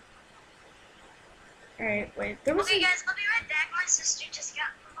 Alright, wait. There was Okay, a... guys, I'll be right back. My sister just got...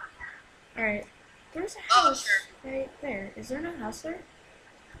 Alright. There was a Oh, house sure. right there. Is there no house there?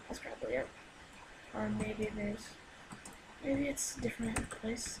 That's probably it. Or maybe there's... Maybe it's a different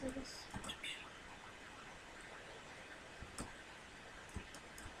place, I guess.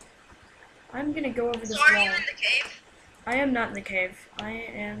 I'm gonna go over this So are wall. you in the cave? I am not in the cave. I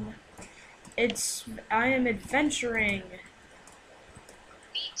am adventuring.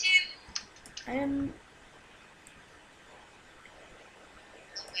 Me too. I am...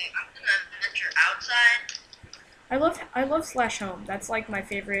 Okay, I'm gonna venture outside. I love slash home. That's like my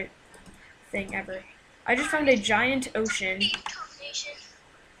favorite thing ever. I just found a giant ocean.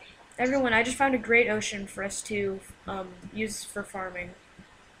 Everyone, I just found a great ocean for us to use for farming.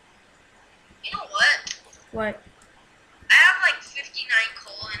 You know what? What? I have like 59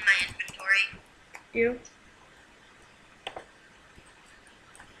 coal in my inventory. You?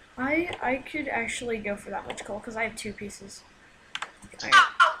 I could actually go for that much coal because I have 2 pieces. Alright.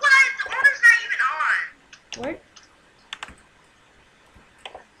 Oh, what? The owner's not even on. What?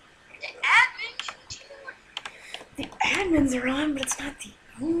 The admins are on, but it's not the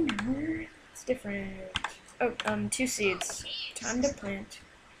owner. It's different. Oh, 2 seeds. Time to plant.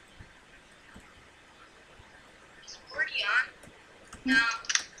 Is Gordy on? No.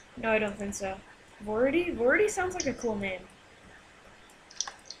 No, I don't think so. Vordy? Vordy sounds like a cool name.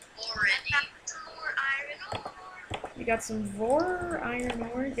 Already. You got some Vor iron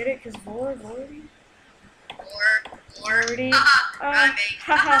ore. Get it? Because Vordy? Vordy.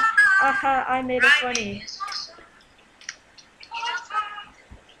 Haha, haha, I made it funny.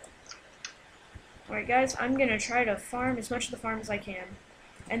 Alright guys, I'm gonna try to farm as much of the farm as I can.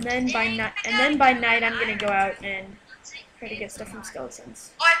 And then by night I'm gonna go out and try to get stuff from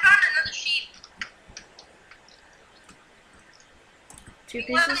skeletons. Oh, I found another sheep. 2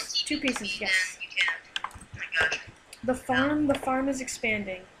 pieces? 2 pieces, yes. You can. Oh my gosh. The farm is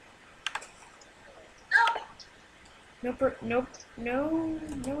expanding. No. No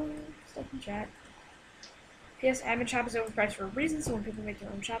stuff in chat. P.S. Admin shop is overpriced for a reason, so when people make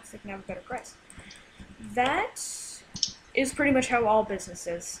their own shops, they can have a better price. That is pretty much how all business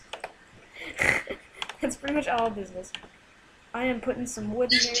is. That's pretty much all business. I am putting some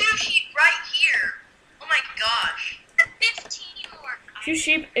wood in There's there. 2 sheep right here. Oh my gosh. 15 more. 2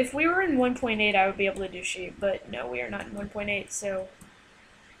 sheep. If we were in 1.8, I would be able to do sheep, but no, we are not in 1.8, so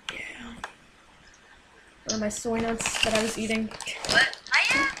yeah. Or my soy nuts that I was eating. What?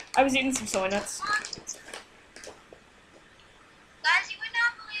 I was eating some soy nuts. Guys, you would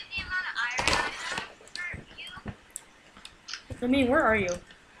not believe the amount of iron I have for you. I mean, where are you?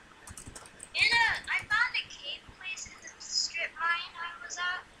 I found a cave place in the strip mine I was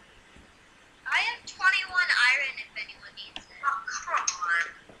at. I have 21 iron if anyone needs it. Oh, come on.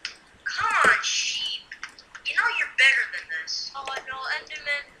 Come on, sheep. You know you're better than this. Oh no,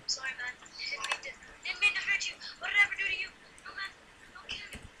 Enderman. I'm sorry, man. Didn't mean to hurt you. What did I ever do to you? No, man. Don't kill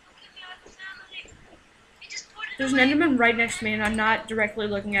me. Don't kill me. I have a family. You just poured it There's an away. Enderman right next to me, and I'm not directly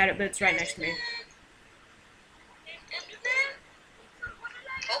looking at it, but it's right next to me. Enderman? What did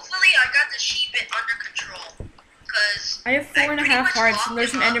I do? Hopefully I got the sheep under control. Because I have 4.5 hearts, and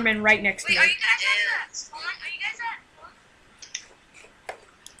there's an Enderman right next to Wait, me. are you guys at that spawn? Are you guys at home?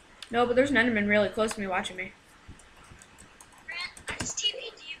 No, but there's an Enderman really close to me watching me. Grant, I just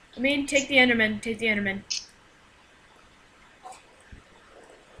TP'd you. I mean, take the Enderman. Take the Enderman.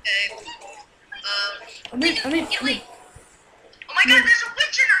 Okay. I mean, Oh my god, there's a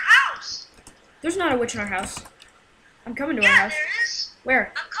witch in our house! there's not a witch in our house. I'm coming to our Yeah, house. there is.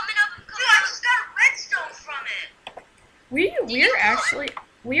 Where? I'm coming up. I'm Dude, coming I up. just got redstone from it.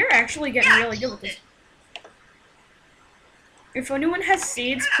 We are actually getting Yeah, I really good with killed this. If anyone has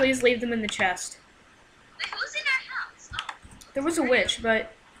seeds, please leave them in the chest. Wait, who's in our house? Oh, There was a witch,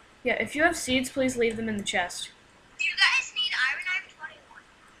 but yeah, if you have seeds, please leave them in the chest. do you guys need iron? I have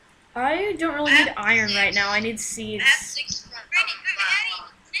 21. I don't really need iron right now. I need I have seeds. 6 from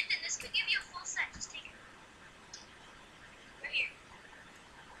Nathan, this could give you a full set. Just take it. Right here.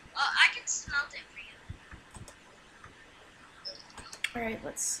 I can smelt it for you. Alright,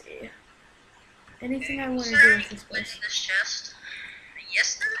 let's see. Anything I want to Is there do any with this wood place? in this chest?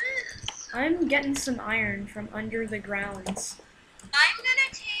 Yes, there is. I'm getting some iron from under the grounds. I'm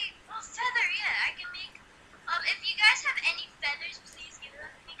gonna take feather. Yeah, I can make. If you guys have any feathers, please give them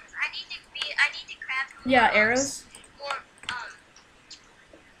to me because I need to craft more. Yeah, arrows. More.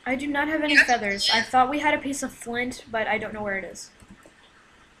 I do not have any feathers. I thought we had a piece of flint, but I don't know where it is.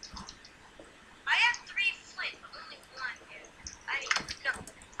 I have 3 flint, but only 1 here.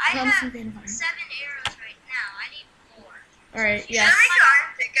 I Come have some vein of iron. 7 arrows right now. I need more. Alright, Can yeah. I make an iron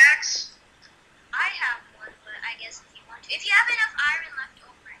pickaxe? I have 1, but I guess if you want to, if you have enough iron left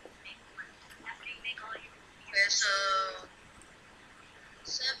over, you can make 1 after you make all your. Okay, so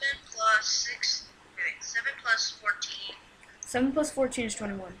 7 plus 6. Wait, 7 plus 14. 7 plus 14 is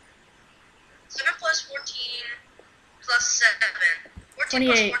 21. 7 plus 14 plus 7. 14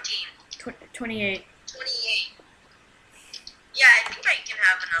 28. plus 14. 28. 28. Yeah, I think I can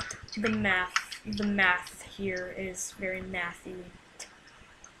have enough. The math here is very mathy.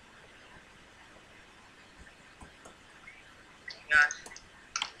 Gosh.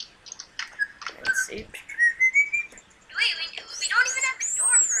 Let's see. Wait, we don't even have a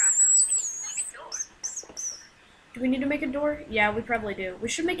door for our house. We need to make a door. Do we need to make a door? Yeah, we probably do. We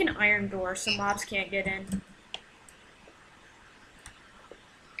should make an iron door so mobs can't get in.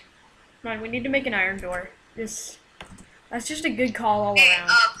 Come on, we need to make an iron door. That's just a good call all Hey, around.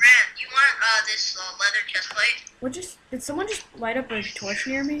 Grant, you want this leather chest plate? Did someone just light up a torch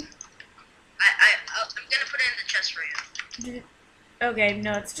near me? I'm gonna put it in the chest for you. Okay,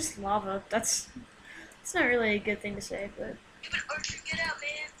 no, it's just lava. It's not really a good thing to say, but But Archer, get out,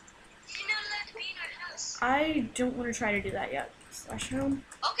 man. You're not allowed to be in our house. I don't want to try to do that yet. Slash home.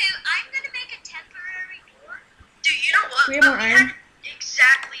 Okay, I'm gonna make a temporary door. Dude, you know what? We have more had iron?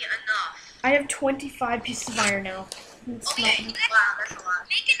 exactly enough. I have 25 pieces of iron now. It's Okay, not- wow, that's a lot.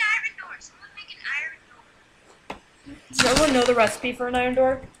 Make an iron door. Someone make an iron door. Does everyone know the recipe for an iron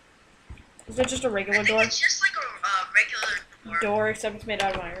door? Is it just a regular I think door? it's just like a regular door. Door, except it's made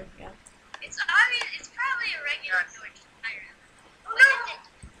out of iron. Yeah. It's probably a regular door, just iron. Oh, But no.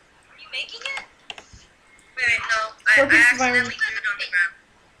 are you making it? Wait, no. Four I pieces of iron. accidentally threw it on the ground.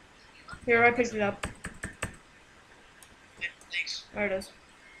 Here, I picked it up. Yeah, thanks. There it is.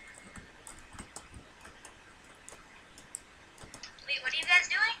 Wait, what are you guys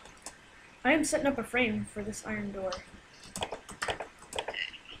doing? I am setting up a frame for this iron door. And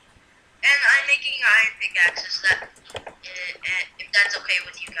I'm making iron pickaxes. If that's okay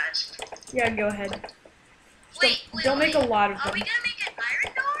with you guys. Yeah, go ahead. Just Wait, don't make a lot of Are we them. gonna make an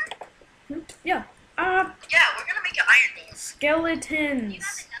iron door? Yeah. Yeah, we're gonna make an iron door. Do you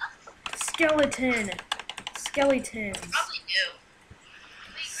Skeletons. have enough? Skeleton. skeletons. Probably do.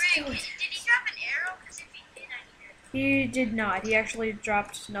 Wait, Gray, did he drop an arrow? Because if he did, I need it. He did not. He actually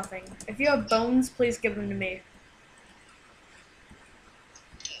dropped nothing. If you have bones, please give them to me.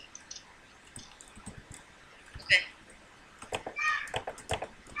 Okay.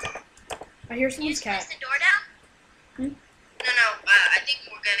 I hear You someone's just cat. press the door down? No, I think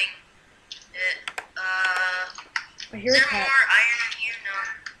we're getting it. I hear Is a there cat. more iron in here? No.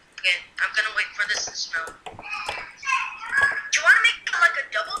 Okay, I'm gonna wait for this to smell. Do you want to make it like a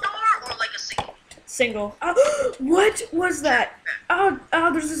double door or like a single? Single. Oh, what was that? Oh,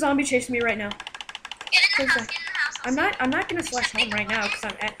 there's a zombie chasing me right now. Get in the Please house, get in the house. I'm not gonna slash home right now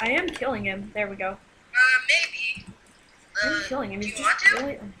because I am killing him. There we go. Maybe. I'm killing him. Do He's you just want to?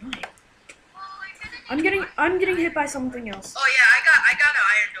 really annoying. I'm getting hit by something else. Oh yeah, I got an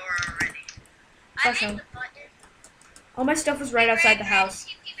iron door already. I Slash made home. the button. All my stuff is right outside the house.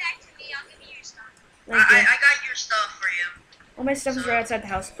 Give me back to me, I'll give you your stuff. Thank you. I got your stuff for you. All my stuff is right outside the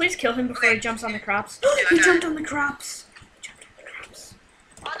house. Please kill him before he jumps on the crops. Yeah, He I jumped got on the crops. He jumped on the crops.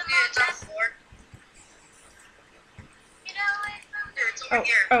 All the Dude, it's on the mobs, floor. get away from Dude, it's me. over Oh,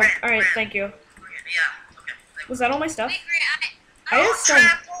 here. oh, Ran, all right. ran. Thank you. Yeah, okay. Was that all my stuff? Wait, Gray, I just don't.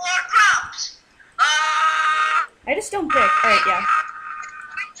 Trample our crops! I just don't pick. All right, yeah.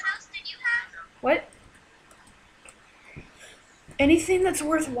 what else did you have? What? Anything that's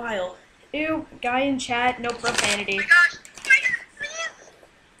worthwhile. Ew, guy in chat, no profanity. Oh my gosh, spider, please!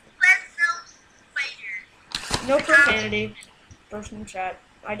 Let's no spider. No profanity. Person in chat.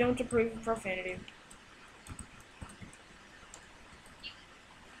 I don't approve of profanity.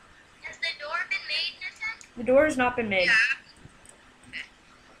 Has the door been made, Nathan? The door has not been made. Yeah.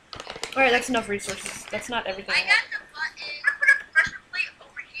 Alright, that's enough resources. That's not everything I I have. got the button. I'm gonna put a pressure plate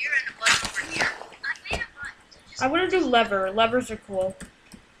over here and a button over here. I made a button. So just I want to do lever. Levers are cool.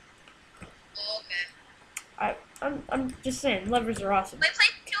 Oh, okay. I'm just saying, levers are awesome. Wait,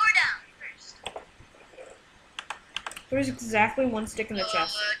 place the door down first. There's exactly one stick in the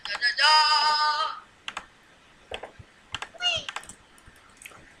chest.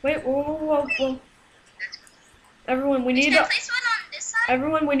 Wait, whoa. Everyone, we need Can I to. place one on this side?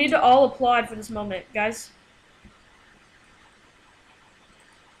 Everyone, we need to all applaud for this moment, guys.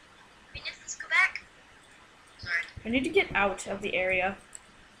 Wait, let's go back. Sorry. I need to get out of the area.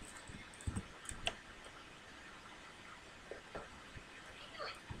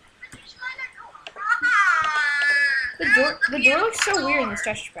 Where's mine going? The door looks so weird in this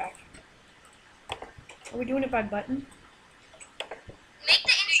texture pack. Are we doing it by button? Make the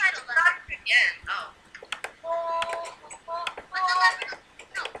inside a lever. Again. Oh. Put the lever.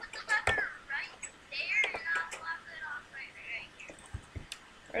 No, put the lever right there, and I'll lock it off right here.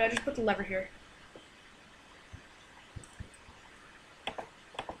 Alright, I just put the lever here.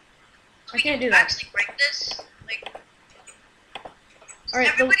 I can't do that. Actually break this. Like, does Alright,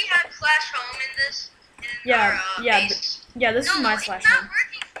 everybody have slash home in this? In Yeah, our, yeah, base? Yeah, this No, is my it's slash not home.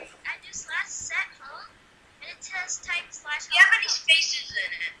 working for me. I do slash set home, and it says type slash Do you have home. any spaces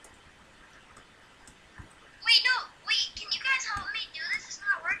in it? Wait, no, wait, can you guys help me do this? It's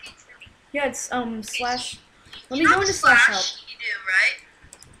not working for me. Yeah, it's slash. Let You me know go the into slash help. You do, right?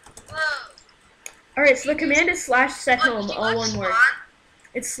 Whoa. Alright, so the command is slash set Look, home, you all want one word. spawn?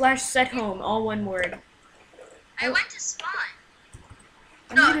 It's slash set home, all one word. I Oh. went to spawn.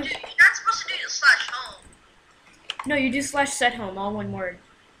 I'm No, gonna- dude, you're not supposed to do the slash home. No, you do slash set home, all one word.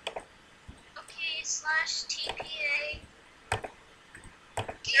 Okay, slash TPA.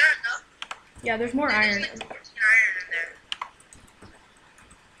 Sure enough. Yeah, there's more There's iron. like 14 iron in there.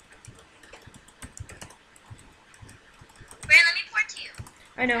 Brand, let me pour to you.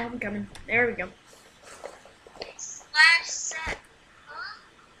 I know, I'm coming. There we go. Slash set. Huh?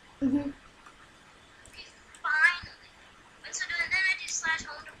 Mhm. Okay, finally. Wait, so then I do slash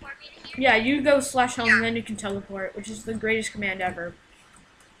home to pour me to here? Yeah, you go slash home and then you can teleport, which is the greatest command ever.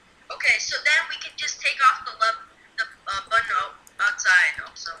 Okay, so then we can just take off the button outside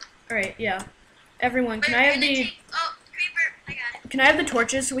also. Alright, yeah. Everyone, Wait, can I have Brandon, the take- Oh, creeper. I got it. can I have the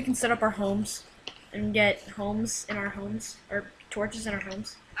torches so we can set up our homes and get homes in our homes or torches in our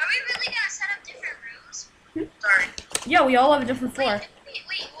homes? Are we really gonna set up different rooms? Sorry. Yeah, we all have a different floor. Wait.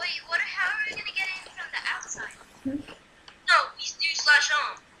 How are we gonna get in from the outside? No, we do slash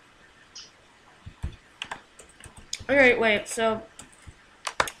home. Alright, wait, so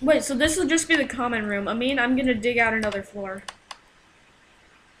this will just be the common room. I'm gonna dig out another floor.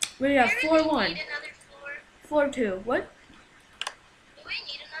 What do you have? Do we Floor really 1. need another floor? Floor 2. What? Do we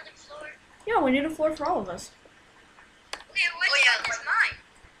need another floor? Yeah, we need a floor for all of us. Wait, which yeah, one is mine?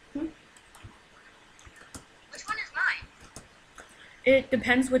 Hmm? Which one is mine? It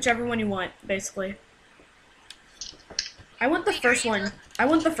depends whichever one you want, basically. I want the first one. I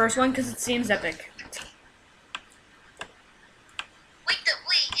want the first one because it seems epic. Wait,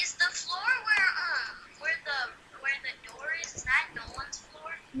 is the floor where the door is that no one's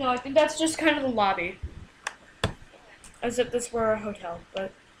floor? No, I think that's just kind of the lobby. As if this were a hotel,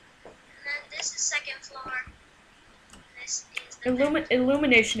 but And then this is second floor. This is the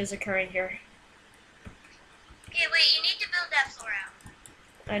illumination is occurring here. Okay, wait, you need to build that floor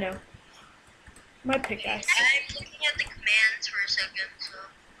out. I know. My pickaxe. I'm looking at the commands for a second, so.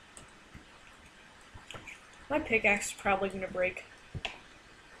 My pickaxe is probably gonna break.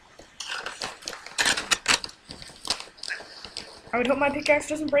 I would hope my pickaxe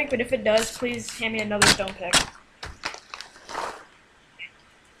doesn't break, but if it does, please hand me another stone pick.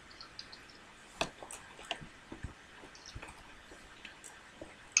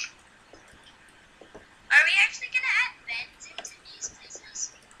 Are we actually gonna add beds into these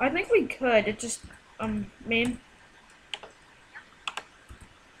places? I think we could. It just, main.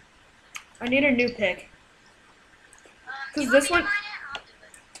 I need a new pick. You 'Cause want this me to one- mine it? I'll do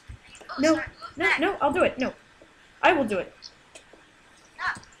it. Oh, No, sorry, move no, back. no, I'll do it. No. I will do it. No.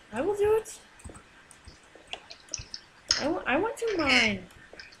 I will do it. I want to mine.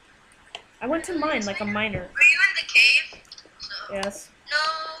 I want to mine like a miner. Are you in the cave? So. Yes. No,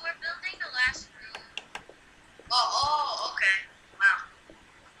 we're building the last room. Oh, okay. Wow.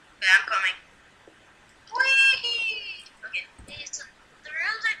 Okay, I'm coming. Whee! Okay. Okay, so the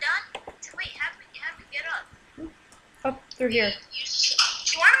rooms are done. So wait, have we get up? Up through here. Do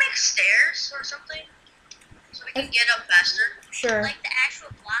you want to make stairs or something? So we can get up faster? Sure. Like the actual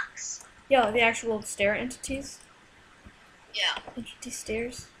blocks? Yeah, the actual stair entities. Yeah. Entity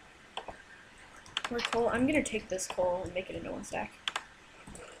stairs. More coal. I'm gonna take this coal and make it into one stack.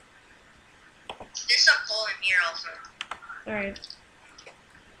 There's some coal in here also. Alright.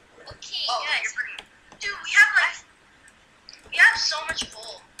 Okay, Oh, guys. you're pretty. Dude, we have so much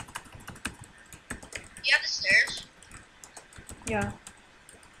coal. You have the stairs? Yeah.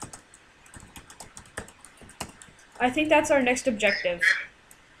 I think that's our next objective.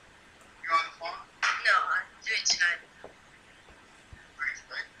 You're on the phone? No, I'm doing Skype.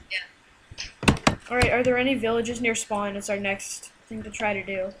 Yeah. Alright, are there any villages near spawn? It's our next thing to try to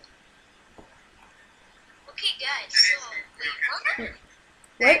do. Okay, guys, so wait,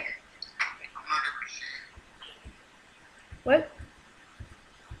 What? What?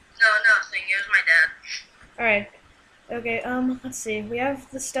 No, nothing. It was my dad. Alright. Okay, let's see. We have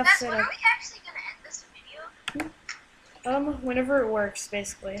the stuff guys, set when up. are we actually gonna end this video? Whenever it works,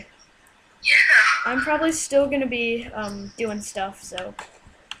 basically. Yeah. I'm probably still gonna be, doing stuff, so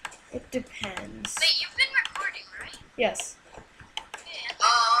it depends. Wait, you've been recording, right? Yes. Okay, I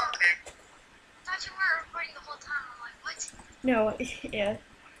Oh, okay. thought you weren't recording the whole time. I'm like, what? No, yeah.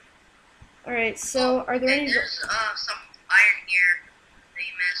 Alright, so are there Okay, any... there's some iron here that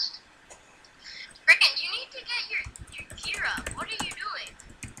you missed. Frickin', you need to get your gear up. What are you doing?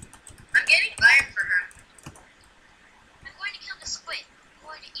 I'm getting iron for her. I'm going to kill the squid. I'm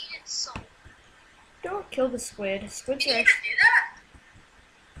going to eat its soul. Don't kill the squid. Squids Can are you even do that?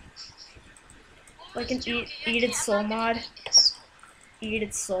 like an Joking, eat its I'm soul not gonna mod. eat its soul. Eat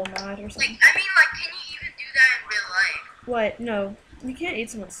its soul mod or Like, something. I mean, like, can you even do that in real life? What? No. You can't eat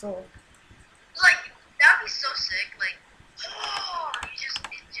someone's soul. Like, that'd be so sick. Like, oh, it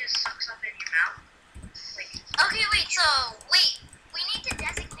just sucks up in your mouth. Like, Okay, wait, we need to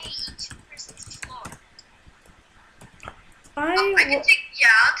designate each person's floor. I can Where's I'll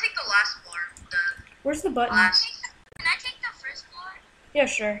take the last floor. the button? Can I take the first floor? Yeah,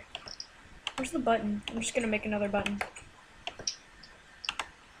 sure. Where's the button? I'm just gonna make another button.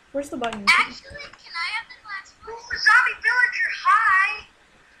 Where's the button? Actually, can I have the last floor? Ooh, zombie villager, hi!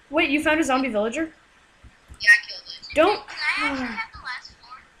 Wait, you found a zombie villager? Yeah, I killed it. Don't Can I actually have the last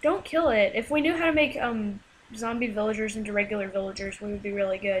floor? don't kill it. If we knew how to make zombie villagers into regular villagers, we would be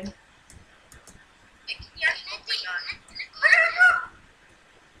really good. Like, yeah, oh my god.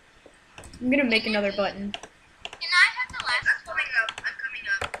 I'm gonna make another button. Can I have the last I'm floor? coming up. I'm coming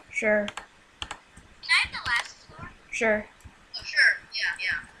up. Sure. Can I have the last floor? Sure. Oh, sure.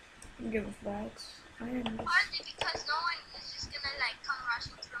 Yeah. I'm good with that. Partly because no one is just gonna like come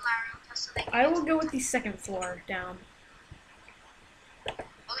rushing through my room just so they can I will go with the second floor down.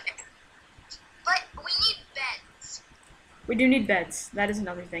 Okay. But we need beds. We do need beds. That is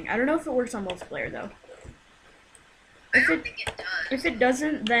another thing. I don't know if it works on multiplayer though. I If don't it think it does. if it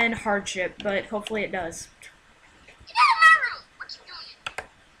doesn't, then hardship. But hopefully it does. Get out of my room! What you doing?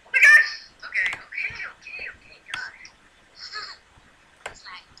 Oh my gosh! Okay, God. It's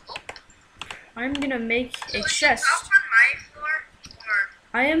like, oh, I'm gonna make So a is it chest. up on my floor?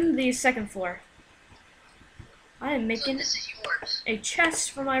 Or, I am the second floor. I am So making this is yours. a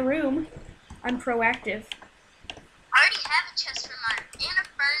chest for my room. I'm proactive. I already have a chest for mine, and a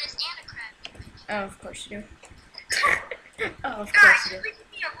furnace, and a crafting bench. Oh, of course you do. Oh, of Guys, course you do. leave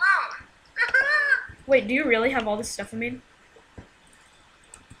me alone. Wait, do you really have all this stuff I made?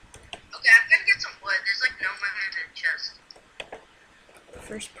 Okay, I'm gonna get some wood. There's like no one in the chest.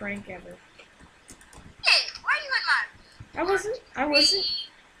 First prank ever. Hey, why are you in my...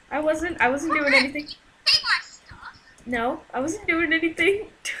 I wasn't doing anything. Take my stuff. No, I wasn't doing anything.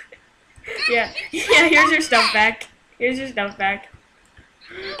 Yeah, here's your stuff back. Here's your stuff back.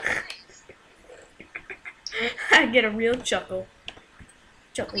 Thanks. I get a real chuckle.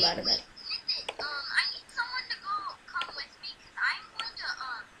 Chuckle out of that. Listen, I need someone to come with me, because I'm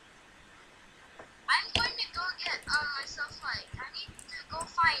going to go get, myself, like, I need to go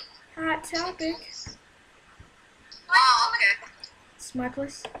find Hot topic. chickens. Oh, okay. This is my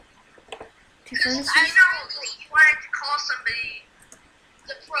place. Two I furnaces. know you wanted to call somebody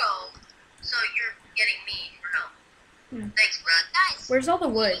the pro, so you're getting me for help. Thanks, bro. Guys, Where's all the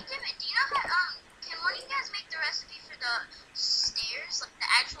do wood? you know how, can one of you guys make the recipe for the stairs, like the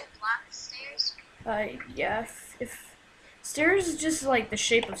actual block stairs? Yeah. If stairs is just like the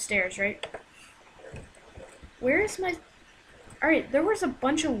shape of stairs, right? Where is my? All right, there was a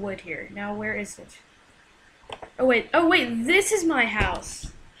bunch of wood here. Now where is it? Oh wait, this is my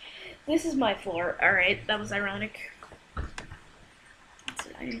house. This is my floor. All right, that was ironic. That's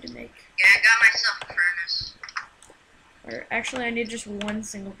what I need to make. Yeah, I got myself a furnace. Or actually, I need just one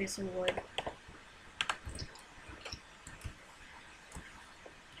single piece of wood.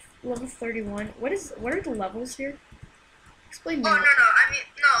 Level 31. What are the levels here? Explain Oh, me. no, I mean,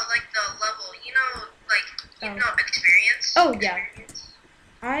 no, like the level, experience. Oh, yeah. Experience.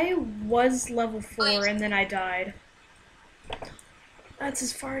 I was level 4 and then I died. That's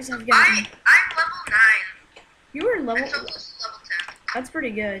as far as I've gotten. I'm level 9. You were I'm level. so close to level 10. That's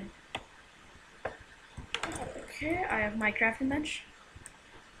pretty good. Okay, I have my crafting bench.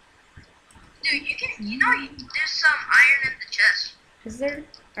 Dude, there's some iron in the chest. Is there?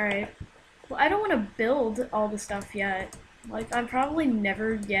 Alright. Well, I don't want to build all the stuff yet. Like, I'll probably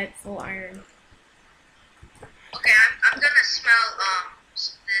never get full iron. Okay, I'm gonna smell,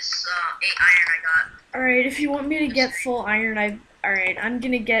 this, 8 iron I got. Alright, if you want me to get full iron, Alright, I'm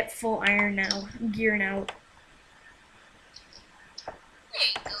gonna get full iron now. I'm gearing out. There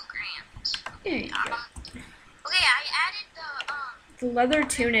you go, Grant. There you go. Okay, I added The leather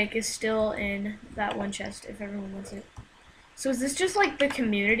tunic is still in that one chest, if everyone wants it. So is this just like the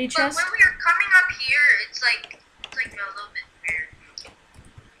community But chest? when we were coming up here, it's like a little bit weird.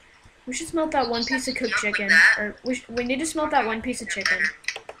 We should smelt that one just piece have of to cooked jump with chicken. that. Or we need to smelt that one piece of chicken.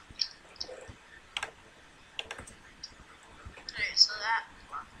 Alright, so that...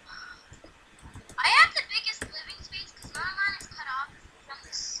 I have the biggest living space, because none of mine is cut off from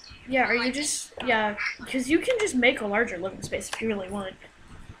the stairs. Yeah, are you just... Yeah, because you can just make a larger living space if you really want.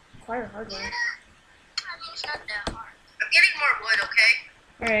 Acquire hardware. I mean, it's not that hard. I'm getting more wood, okay?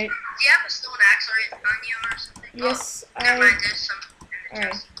 Alright. Do you have a stone axe on you or something? Yes, oh, never mind, there's some in the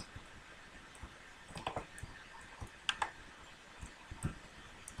Alright. chest.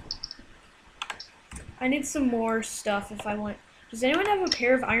 I need some more stuff if I want. Does anyone have a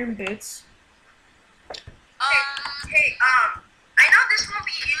pair of iron boots? Hey, I know this won't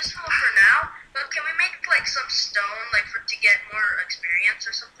be useful for now, but can we make like some stone, like to get more experience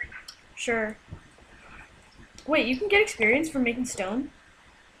or something? Sure. Wait, you can get experience from making stone?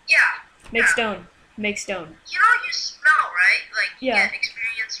 Yeah. Make yeah. stone. Make stone. You know you smell, right? Like you Yeah. get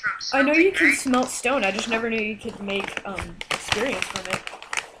experience from I smelting, know you can right? smelt stone, I just never knew you could make experience from it.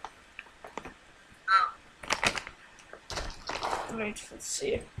 Oh. Alright, let's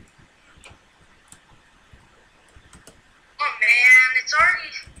see. Oh man, it's already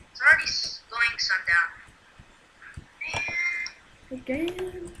going sundown. Man.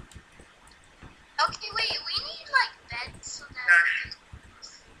 Again. Okay, wait, we need, like, beds so that...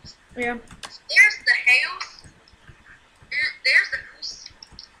 Yeah. There's the house. There's the house.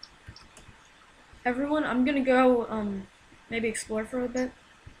 Everyone, I'm gonna go, maybe explore for a bit.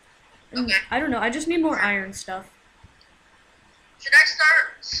 Okay. I don't know, I just need more iron stuff. Should I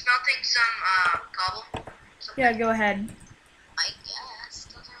start smelting some cobble? Something? Yeah, go ahead. I guess.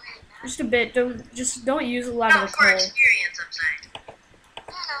 Doesn't really matter. Just a bit, don't use a lot No, of the for coal. experience, I'm saying.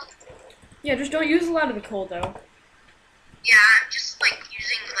 No. Yeah, just don't use a lot of the coal though. Yeah, I'm just like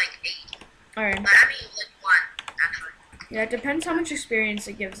using like 8. Alright. I mean like 1, actually. Yeah, it depends how much experience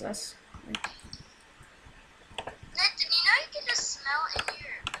it gives us. Nathan, you know you can just smell in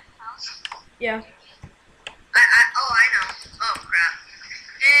your house? Yeah. I know. Oh crap.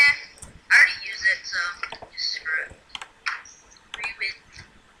 I already used it, so just screw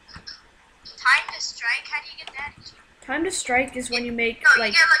strike? How do you get that? Time to strike is when you make, No, you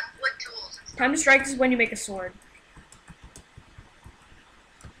like, get like wood tools and stuff. time to strike is when you make a sword.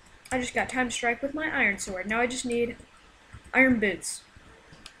 I just got time to strike with my iron sword. Now I just need iron boots.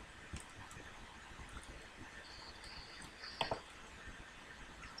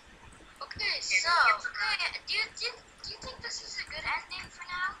 Okay, so do you think this is a good ending for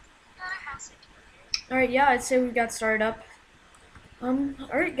now? Alright, yeah, I'd say we got started up.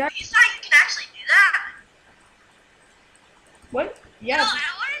 Alright, guys. You saw you can actually do that? What? Yeah, No, I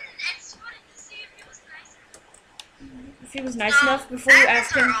just wanted to see if it was nicer. if he was nice enough before you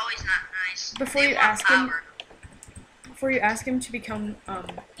ask him. Are always not nice. Before They you want ask him. power. Before you ask him to become, You have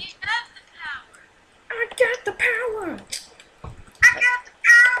the power. I got the power! I got the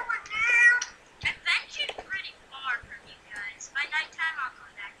power now. I ventured pretty far from you guys. By nighttime, I'll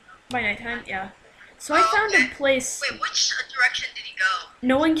come back though. By nighttime, yeah. So I found a place. Wait, which direction did he go?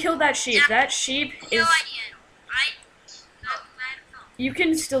 No one killed that sheep. That sheep No is. idea. I don't know. You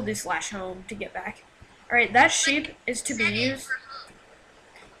can still do /home to get back. Alright, that sheep is to be Send it used. for who?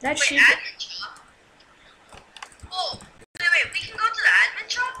 That Wait, sheep. admin shop? Oh, wait, we can go to the admin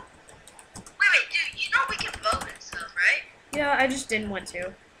shop? Wait, dude, you know we can vote and stuff, right? Yeah, I just didn't want to. You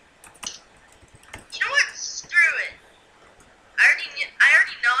know what? Screw it. I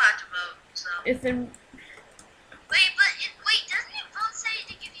already know how to vote, so. If then Wait, doesn't it vote say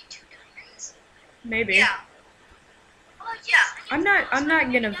to give you 2 diamonds? maybe. Yeah. Oh, yes. I'm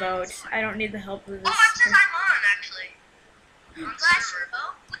not gonna vote. I don't need the help of this. Oh, it says I'm on, actually. On Slash server.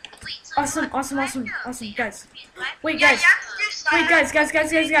 vote? Wait, so Awesome, guys. Wait, Yeah, guys. you have to do stuff.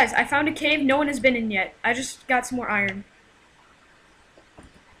 Wait, guys. I found a cave no one has been in yet. I just got some more iron.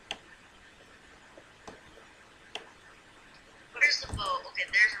 Where's the vote? Okay,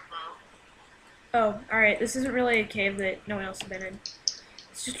 there's a vote. Oh, alright. This isn't really a cave that no one else has been in.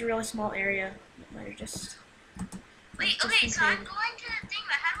 It's just a really small area. It might have just. Wait, just okay, been so I'm created. going to the thing,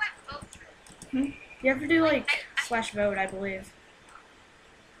 but how do I vote through? You have to do like /vote, I believe.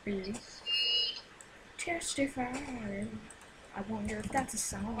 Testify. I wonder if that's a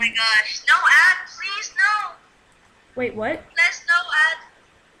song. Oh my gosh. No ad, please, no. Wait, what? There's no ad.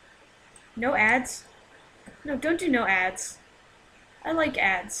 No ads? No, don't do no ads. I like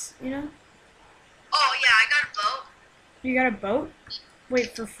ads, you know? Oh, yeah, I got a vote. You got a boat?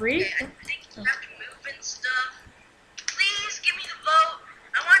 Wait, for free? Okay, I think you have to move and stuff. Please, give me the vote.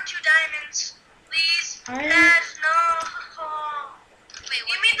 I want 2 diamonds. Please. Yes, no. Wait,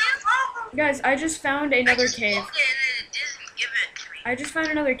 Give me the vote. Guys, I just found I another just cave. voted and it didn't give it to me. I just found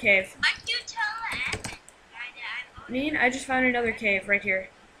another cave. I do tell the admin guy that I voted. I just found another cave right here.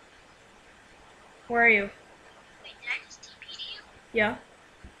 Where are you? Wait, did I just TP to you? Yeah.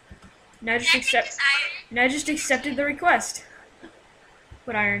 Now Did I take this iron? Now I just accepted the request.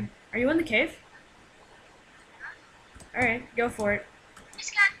 What iron? Are you in the cave? Alright, go for it.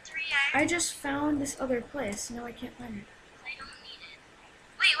 Just got 3 iron. I just found this other place. No, I can't find it. I don't need it.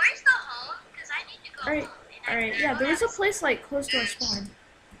 Wait, where's the home? Because I need to go Alright, home. and alright, I yeah, don't there was have a place like close to our spawn.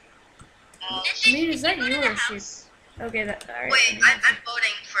 Oh. mean, is that Go to you the or she? house. Okay, that alright. Wait, I'm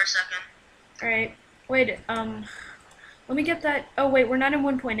voting for a second. Alright. Wait, let me get that. Oh wait, we're not in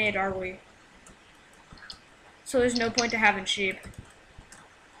 1.8, are we? So there's no point to having sheep.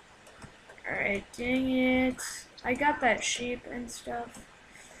 Alright, dang it. I got that sheep and stuff.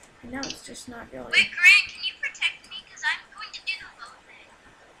 And now it's just not really. Wait, Grant, can you protect me? Because I'm going to do the vote thing.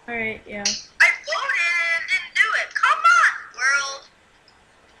 Alright, yeah. I voted and didn't do it. Come on, world.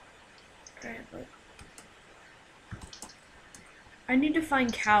 Alright, but I need to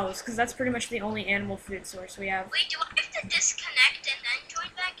find cows, because that's pretty much the only animal food source we have. Wait, do I have to disconnect and then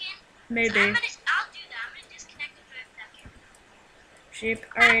join back in? Maybe. I'll do that. I'm going to disconnect and join back in. Sheep.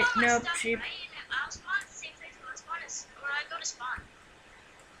 I have Alright, all my nope, stuff, sheep. right? And I'll spawn at the same place where I go to spawn.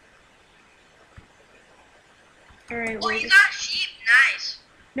 Alright, Oh, wait. you got sheep. Nice.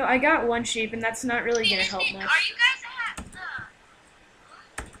 No, I got one sheep, and that's not really gonna help Are much. you guys at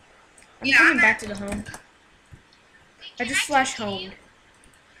the... I'm Yeah, coming I'm back to the home. Wait, I can just TP /home. you?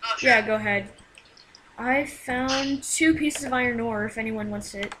 Oh, sure. Yeah, go ahead. I found 2 pieces of iron ore if anyone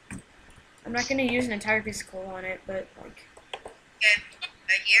wants it. I'm not gonna use an entire piece of coal on it, but like, Okay,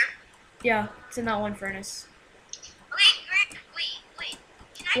 right here. yeah, it's in that one furnace. Wait, Grant, wait.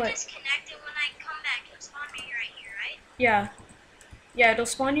 Can I What? disconnect and when I come back, it'll spawn me right here, right? Yeah. Yeah, it'll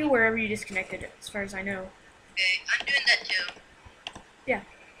spawn you wherever you disconnected it, as far as I know. Okay, I'm doing that too.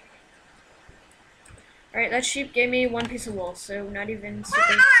 Alright, that sheep gave me 1 piece of wool, so not even super,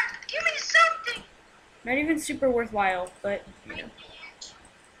 Come on, give me something. not even super worthwhile, but, you know.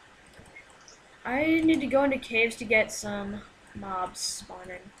 I need to go into caves to get some mobs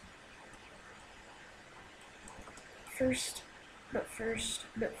spawning. first, I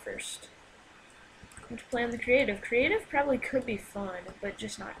want to play on the creative. Creative probably could be fun, but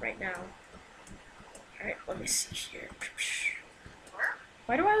just not right now. Alright, let me see here.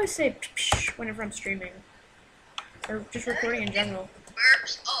 Why do I always say whenever I'm streaming? Or just recording in general?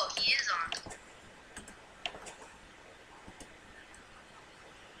 Burps. Oh, he is on.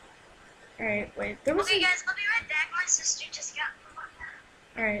 Alright, wait. There was Okay, guys, I'll be right back. My sister just got.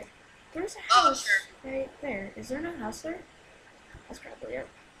 Alright. There's a Oh, house sure. right there. Is there no house there? That's probably it.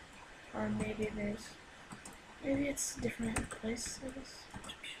 Or maybe there's... Maybe it's a different place, I guess.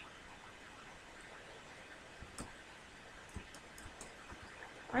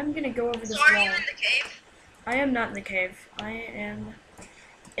 I'm gonna go over this So are wall. you in the cave? I am not in the cave. I am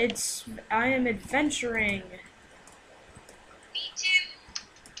adventuring. Me too.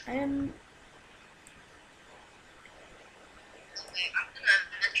 I am... Okay, I'm gonna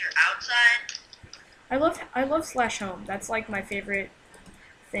venture outside. I love slash home. That's like my favorite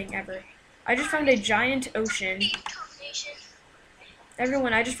thing ever. I just found a giant ocean.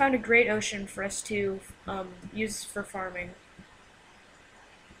 Everyone, I just found a great ocean for us to use for farming.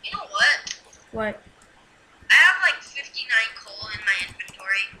 You know what? What? I have like 59 coal in my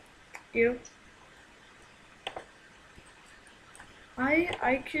inventory. You?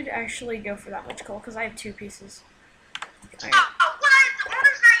 I could actually go for that much coal because I have 2 pieces. Alright. Oh, what? The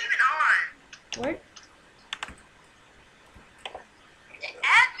owner's not even on. What?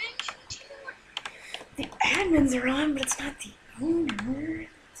 The admins are on, but it's not the owner.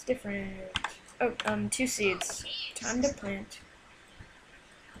 It's different. Oh, 2 seeds. Time to plant.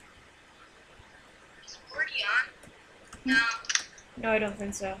 Is Gordy on? No. No, I don't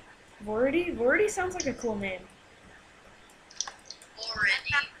think so. Vordy? Vordy sounds like a cool name.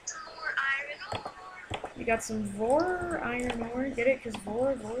 Already. More iron ore. You got some Vor iron ore. Get it? Because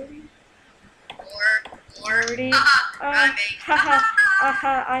Vordy? More. Vordy. Rhyming.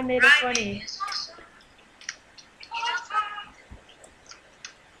 Haha, I made it Rhyming funny. is awesome.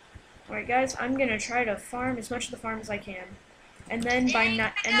 Alright guys, I'm gonna try to farm as much of the farm as I can. And then by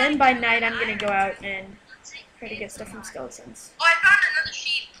night I'm gonna go out and try to get stuff from skeletons. Oh, I found another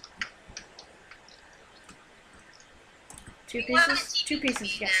sheep. 2 pieces? 2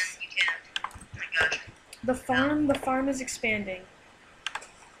 pieces, yes. You can. Oh my gosh. The farm is expanding.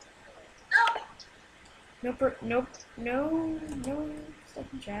 No. No, stuff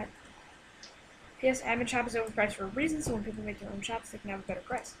in chat. P.S. Admin shop is overpriced for a reason, so when people make their own shops, they can have a better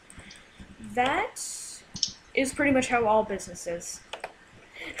price. That is pretty much how all business is.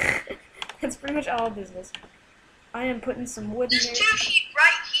 That's pretty much all business. I am putting some wood in There's there. 2 sheep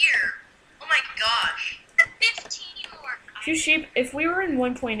right here. Oh my gosh. 15 more. 2 sheep. If we were in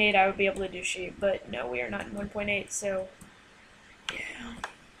 1.8, I would be able to do sheep, but no, we are not in 1.8, so yeah.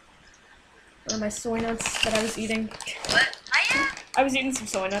 Or my soy nuts that I was eating. What? I was eating some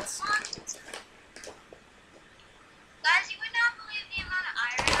soy nuts. Guys, you would not believe the amount of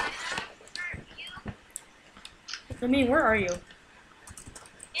iron I have for you. I mean, where are you?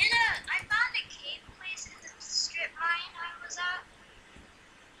 I found a cave place in the strip mine I was at.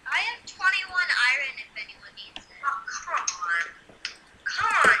 I have 21 iron if anyone needs it. Oh, come on. Come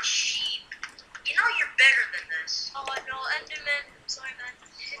on, sheep. You know you're better than this. Oh no, Enderman. I'm sorry, man.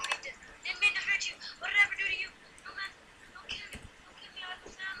 Didn't mean to hurt you. What did I ever do to you? No, man. Don't kill me. Don't kill me. I have a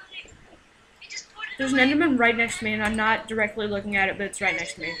family. He just poured it There's an away. Enderman right next to me, and I'm not directly looking at it, but it's right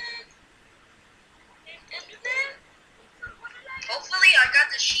next to me. Enderman? What did I do? Hopefully I got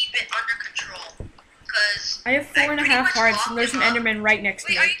the sheep under control. Because I have 4.5 hearts, and there's an Enderman right next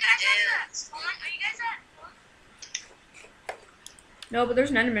to Wait, me. are you guys at that spawn? Are you guys at home? No, but there's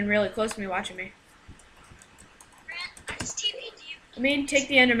an Enderman really close to me watching me. Grant, I just TP'd you. I mean, take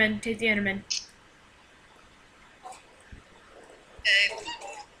the Enderman. Take the Enderman. Okay.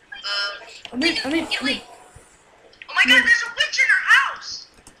 I mean. Oh my god, there's a witch in her house!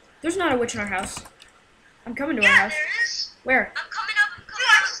 There's not a witch in our house. I'm coming to our Yeah, house. there is. Where? I'm coming up. I'm Dude, coming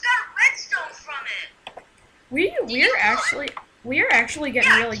I up. just got redstone from it. We are actually getting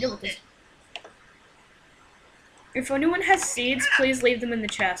Yeah, really good with this. If anyone has seeds, please leave them in the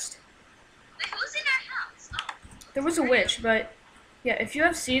chest. Wait, who's in our house? Oh, There was a witch, but yeah, if you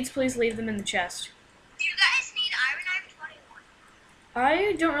have seeds, please leave them in the chest. do you guys need iron? I have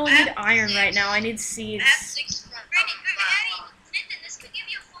 21. I don't really need iron right now. I need I have seeds. 6 from Ready, Nathan, this could give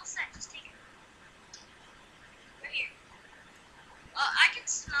you a full set. Just take it. Right here. I can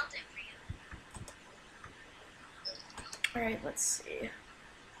smelt it for you. Alright, let's see.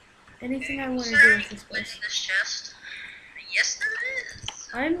 Anything I want to Is there do any with this wood place? in this chest? Yes, there is.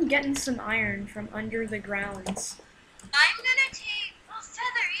 I'm getting some iron from under the grounds. I'm gonna take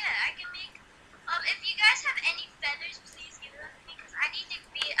feather. Yeah, I can make. If you guys have any feathers,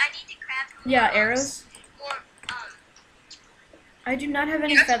 Yeah, arrows. More, I do not have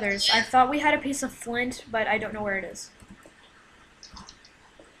any feathers. I thought we had a piece of flint, but I don't know where it is.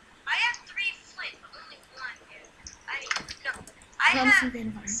 I have 3 flint, but only 1 here. I Promise me have vein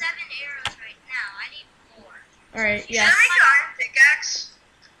of iron. 7 arrows right now. I need more. Alright, Should yeah. I make an iron pickaxe?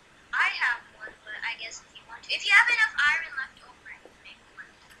 I have one, but I guess if you want to. If you have enough iron left over, you can make one.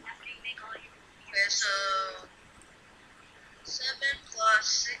 After you make all your... Okay, so 7 plus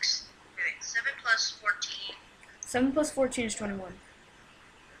 6. Wait, 7 plus 14. 7 plus 14 is 21.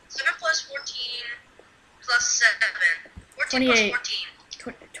 7 plus 14 plus 7. 14 28. plus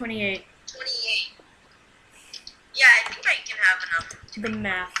 14. 28. 28. Yeah, I think I can have enough.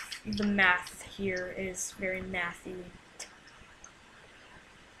 The math here is very mathy.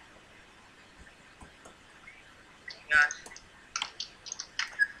 Oh my gosh.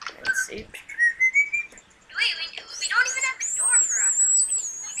 Let's see. Wait, we don't even have a door for our house. We need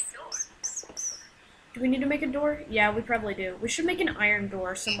to make a door. Do we need to make a door? Yeah, we probably do. We should make an iron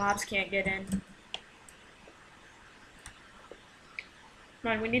door so mobs can't get in.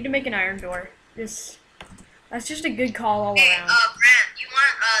 Come on, we need to make an iron door. That's just a good call all Hey, around. Brent, you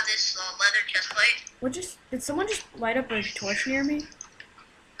want this leather chest plate? Did someone just light up a torch near me? I'm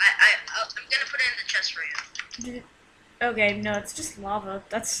gonna put it in the chest for you. Okay, no, it's just lava.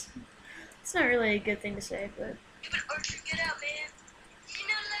 It's not really a good thing to say, but Archer, get out, man. You're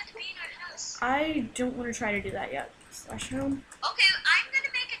not allowed to be in our house. I don't want to try to do that yet. Slash home. Okay, I'm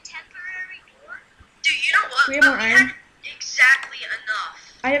gonna make a temporary door. Dude, you know what? We have more had iron? exactly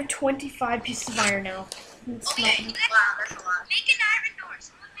enough. I have 25 pieces of iron now. It's Okay, not- wow, that's a lot. Make an iron door.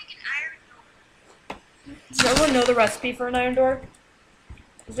 Someone make an iron door. Does everyone know the recipe for an iron door?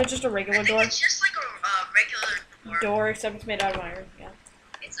 Is it just a regular I think door? it's just like a regular door. Door, except it's made out of iron. Yeah.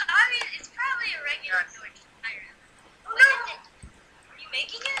 It's probably a regular door, just iron. Oh, But no. are you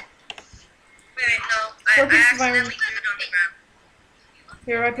making it? Wait, no. Four I pieces of iron. accidentally threw it on the ground.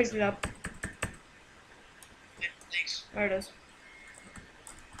 Here, I picked it up. Yeah, thanks. There it is.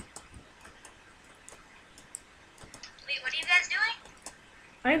 Wait, what are you guys doing?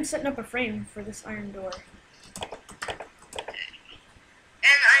 I am setting up a frame for this iron door. And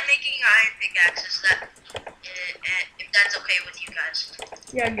I'm making iron pickaxes. If that's okay with you guys.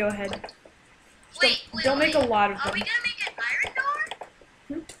 Yeah, go ahead. Just Wait, don't make a lot of Are we them. gonna make an iron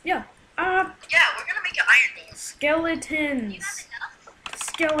door? Yeah. Yeah, we're gonna make an iron door. Do you Skeletons. have enough?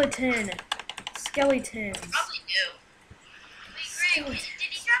 Skeleton. Skeletons. Probably do. Wait, Greg, did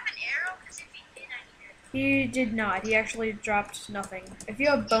he drop an arrow? Because if he did, I need it. He did not. He actually dropped nothing. If you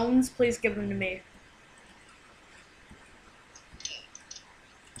have bones, please give them to me.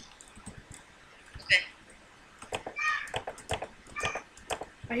 Okay.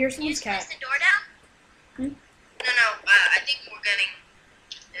 I hear You someone's just cat. press the door down? No, I think we're getting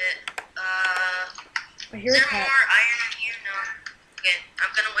it. I hear Is a there cat. more iron in here? No. Okay, I'm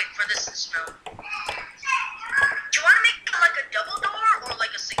gonna wait for this to smell. Do you want to make it like a double door or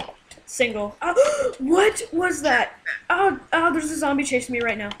like a single? Single. Oh, what was that? Oh, there's a zombie chasing me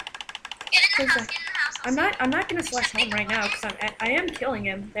right now. Get in the Please house, get in the house. I'm not gonna slash home right now because I am killing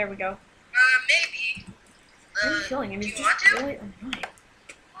him. There we go. Maybe. I'm killing him. Do He's you just want to? really annoying.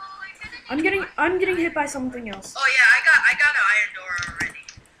 Well, we're gonna need I'm getting hit by something else. Oh yeah, I got an iron door already.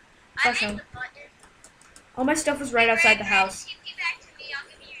 I Slash made home. the button. All my stuff was right outside the house. Give me back to me, I'll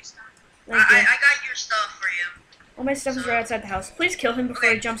give you your stuff. Thank you. I got your stuff for you. All my stuff is right outside the house. Please kill him before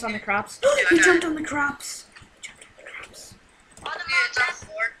he jumps on the crops. Yeah, He okay. jumped on the crops. He jumped on the crops. All the Dude, it's on mobs the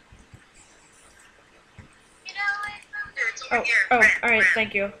floor. get away from Dude, it's me. over here. Oh, Brent, all right. Brent.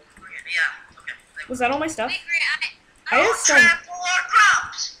 Thank you. Over here. Yeah. Okay. Thank Was that all my stuff? Wait, Grant, I had a stone. Trample our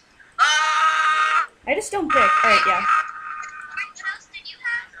crops. I had a stone pick. All right, yeah. what else did you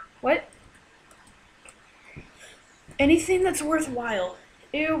have? What? Anything that's worthwhile.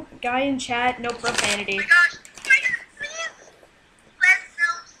 Ew, guy in chat, no profanity. Oh my gosh. Spider, please. Let's no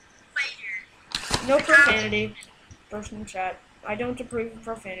spider. No profanity. Person in chat. I don't approve of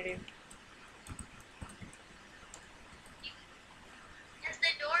profanity. Has the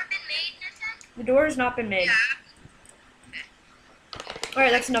door been made, Nathan? The door has not been made. Yeah.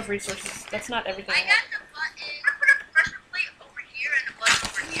 Alright, that's enough resources. That's not everything I I have. got the button. I'm gonna put a pressure plate over here and a button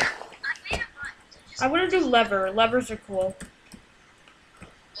over here. I made a button. So just I want to do lever. Levers are cool.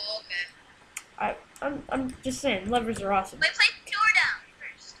 Oh, okay. I'm just saying, levers are awesome. Wait, place the door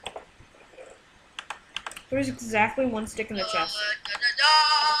down first. There's exactly one stick in the chest.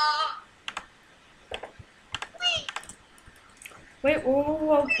 Wait,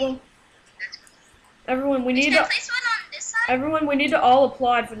 whoa. Everyone, we need Can I to place one on this side? everyone, we need to all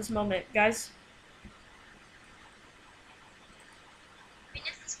applaud for this moment, guys. Wait,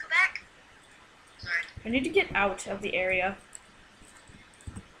 let's go back. I need to get out of the area.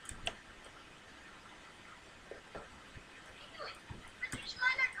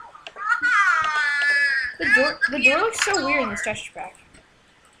 The door looks so weird in this texture pack.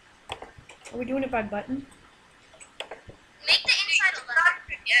 Are we doing it by button? Make the inside a lever.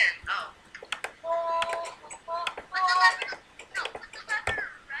 Again. Oh. Put the lever. No, put the lever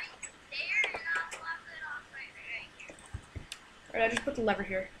right there, and I'll lock it off right here. Alright, I just put the lever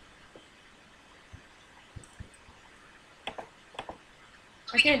here.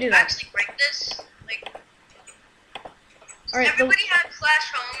 I can't do that. Actually break this. Like, Alright, everybody had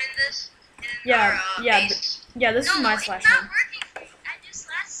slash home in this. In yeah, our, yeah, base? yeah. This No, is my it's slash not home. working for me. I do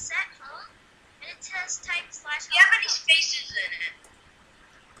slash set home, and it says type slash Do you have home. any spaces in it?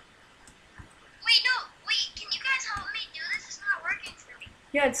 Wait, no, wait. Can you guys help me do this? It's not working for me.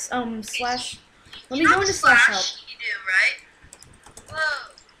 Yeah, it's slash. Let You me know go the into slash help. You do, right?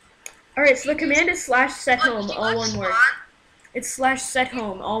 Whoa. Alright, so the command is slash set Look, home, you all want one word. spawn? It's slash set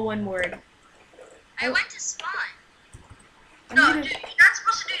home, all one word. I went to spawn. I'm No, gonna- dude, you're not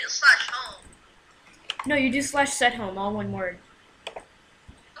supposed to do slash home. No, you do slash set home, all one word.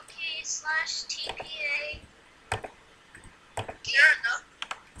 Okay, slash TPA. Sure enough.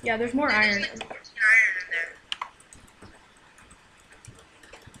 Yeah, there's more There's iron. like 14 iron in there.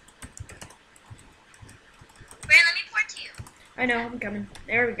 Brand, let me pour to you. I know, I'm coming.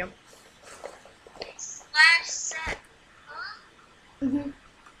 There we go. Slash set. Huh? Mhm.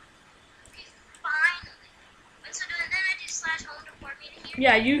 Okay, finally. Wait, so then I do slash home to port me to here?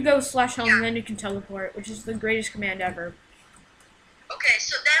 Yeah, you go slash home, and then you can teleport, which is the greatest command ever. Okay,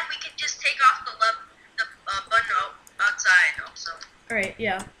 so then we can just take off the button outside also. Alright,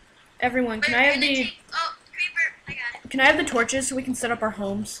 yeah. Everyone, Wait, can I have Brandon, the take- Oh, creeper. I got it. can I have the torches so we can set up our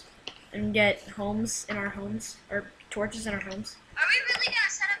homes and get homes in our homes or torches in our homes? Are we really gonna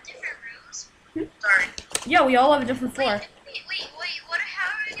set up different rooms? Sorry. Yeah, we all have a different floor. Wait. How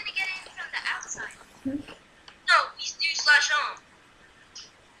are we gonna get in from the outside? No, we do slash home.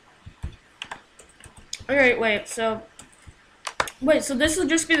 Alright, wait, so this will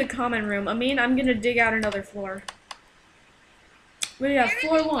just be the common room. I'm gonna dig out another floor. What do you have? Do we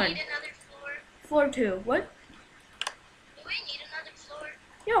Floor really 1. need another floor? Floor 2. What? Do we need another floor?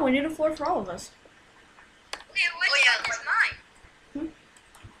 Yeah, we need a floor for all of us. Wait, which Oh, yeah, one is mine? Hmm?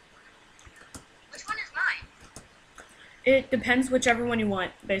 Which one is mine? It depends whichever one you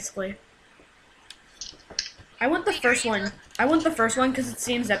want, basically. I want the Wait, first are you one. look- I want the first one because it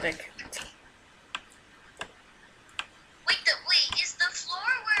seems epic. Wait, is the floor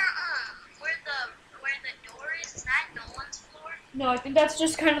where the door is that no one's floor? No, I think that's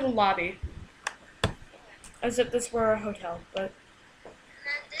just kind of the lobby. As if this were a hotel, but And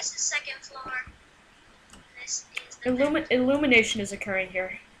then this is second floor. This is the illumination is occurring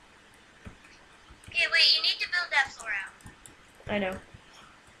here. Okay, wait, you need to build that floor out. I know.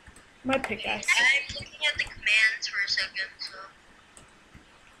 My pickaxe. I'm looking at the commands for a second, so.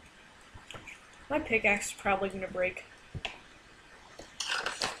 My pickaxe is probably gonna break.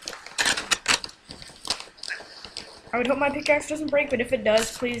 I would hope my pickaxe doesn't break, but if it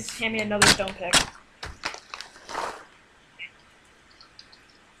does, please hand me another stone pick.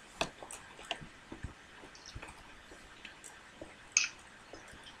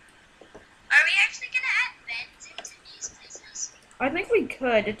 Are we actually gonna add beds into these places? I think we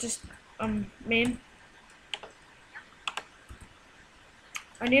could. It just, I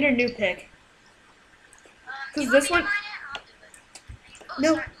need a new pick. 'Cause you this want one- me to mine it? I'll do it. Oh,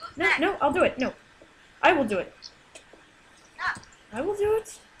 No, sorry, move no, back. no, I'll do it. No. I will do it. No. I will do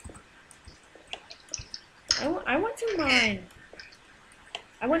it. I want to mine.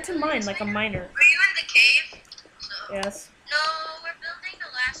 I want to mine like a miner. Are you in the cave? So. Yes. No, we're building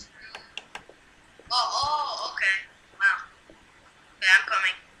the last room. Oh, okay. Wow. Okay, I'm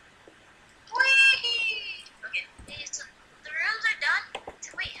coming. Whee! Okay. Okay, so the rooms are done.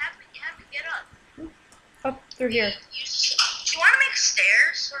 So wait, have we get up? Up through here. Do you want to make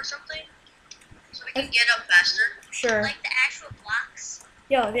stairs or something? So we can get up faster? Sure. Like the actual blocks?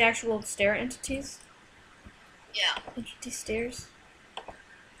 Yeah, the actual stair entities. Yeah. Entity stairs.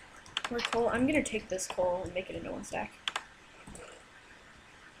 More coal. I'm gonna take this coal and make it into one stack.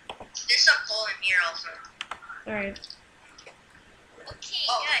 There's some coal in here also. Alright. Okay,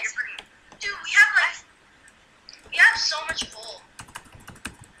 Oh, guys. you're pretty. Dude, we have so much coal.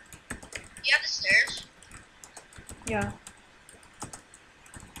 You have the stairs? Yeah.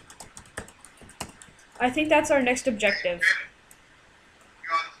 I think that's our next objective.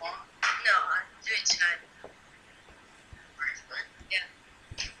 You're on the phone? No, I'm doing Skype.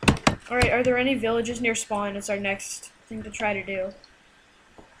 Yeah. Alright, are there any villages near spawn? It's our next thing to try to do.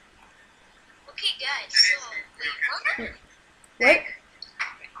 Okay, guys. What?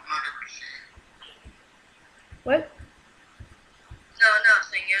 What? No,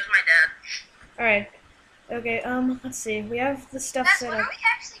 nothing. It was my dad. Alright. Okay, let's see. We have the stuff Guys, set when up. are we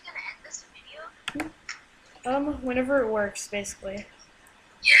actually gonna end this video? Whenever it works, basically.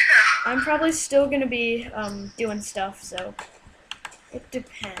 Yeah. I'm probably still gonna be, doing stuff, so it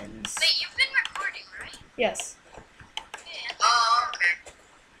depends. Wait, you've been recording, right? Yes. Yeah. Oh, okay.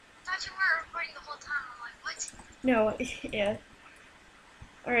 I thought you weren't recording the whole time. I'm like, what? No, yeah.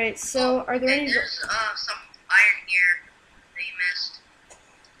 Alright, so are there Okay, any... there's some iron here that you missed.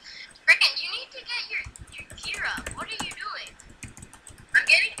 Frickin', you need to get your gear up. What are you doing? I'm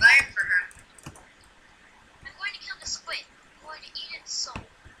getting iron for her. I'm going to kill the squid. I'm going to eat its soul.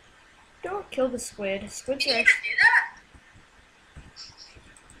 Don't kill the squid. Squids Can are you even do that?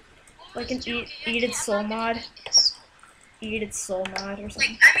 like an Joking, eat its soul I'm not mod. gonna eat his soul. Eat its soul mod or Like,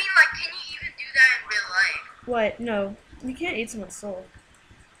 something. I mean, like, can you even do that in real life? What? No. You can't eat someone's soul.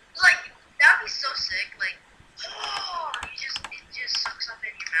 Like, that'd be so sick. Like, oh, it just sucks up in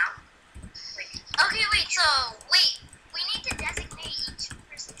your mouth. Like, Okay, wait, we need to designate each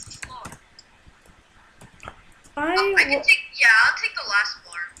person's floor. I can take, I'll take the last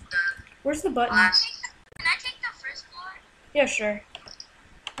floor. Where's the button? Can I take the first floor? Yeah, sure.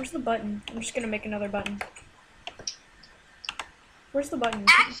 Where's the button? I'm just gonna make another button. Where's the button?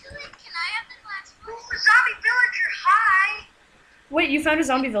 Actually, can I have the last floor? Ooh, zombie villager, hi! Wait, you found a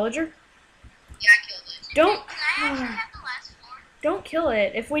zombie villager? Yeah, I killed it. Don't Can I actually have the last floor? don't kill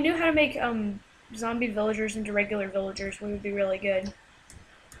it. If we knew how to make zombie villagers into regular villagers, we would be really good. Like,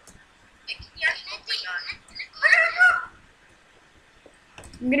 yeah, oh my god.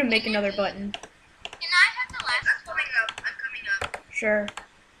 I'm gonna make another button. Can I have the last I'm floor? coming up, I'm coming up. Sure.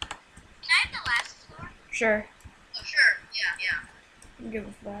 Can I have the last floor? Sure. Oh, sure, yeah. I'm good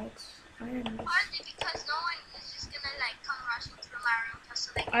with that. I am just... Partly because no one is just gonna like come rushing through my room just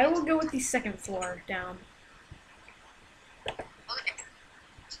so they can I will go with the second floor down. Okay.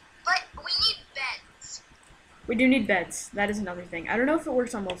 But we need beds. We do need beds. That is another thing. I don't know if it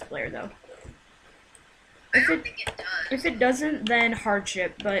works on multiplayer though. I don't think it does. If it doesn't, then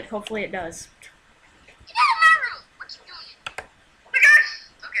hardship, but hopefully it does. Get out of my room! What you doing? Oh my gosh!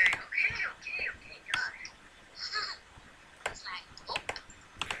 Okay, God. It's like, oh.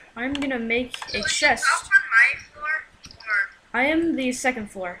 I'm gonna make So a is it chest. up on my floor, or I am the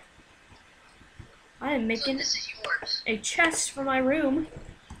second floor. I am so making this is yours? a chest for my room.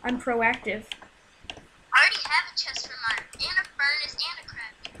 I'm proactive. I already have a chest for mine, and a furnace, and a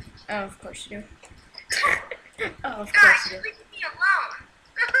crafting bench. Oh, of course you do. Oh, of Guys, course you do. leave me alone.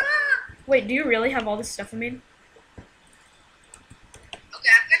 Wait, do you really have all this stuff I made? Okay,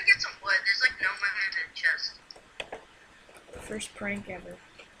 I'm gonna get some wood. There's like no one in the chest. First prank ever.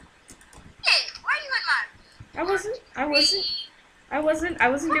 Hey, why are you in my room? I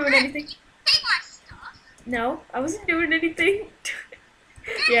wasn't doing anything. Take my stuff. No, I wasn't doing anything.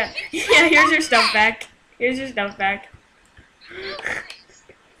 Yeah, here's your stuff back. Here's your stuff back.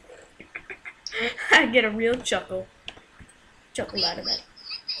 I get a real chuckle. Chuckle out of that.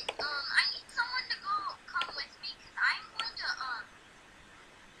 I need someone to come with me, cause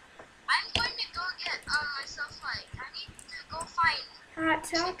I'm going to go get myself like I need to go find Hot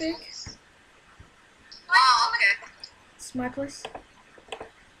topic. chickens. Oh, okay. It's my place.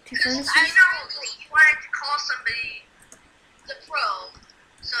 Two I furnaces. know you wanted to call somebody the pro,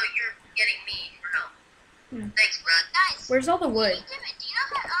 so you're getting me for help. Thanks, bro. Guys, Where's all the wood? do you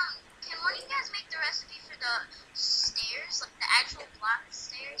know how can one of you guys make the recipe for the stairs, like the actual block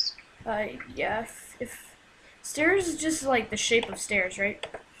stairs? Yeah. If stairs is just like the shape of stairs, right?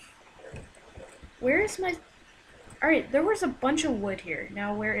 Where is my? All right, there was a bunch of wood here.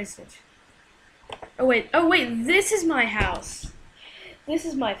 Now where is it? Oh wait, this is my house. This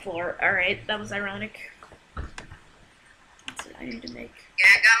is my floor. All right, that was ironic. That's what I need to make. Yeah,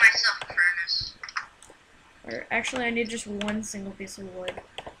 I got myself a furnace. Or actually, I need just one single piece of wood.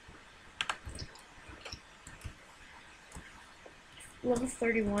 Level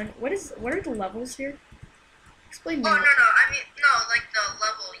 31. What are the levels here? Explain Oh, me. no, I mean, no, like the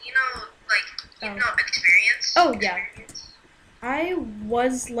level, you know, like, you know, experience? Oh, yeah. Experience. I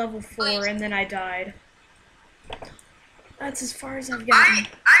was level 4 and then I died. That's as far as I've gotten.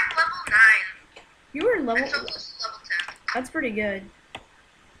 I'm level 9. You were I'm level... so close to level 10. That's pretty good.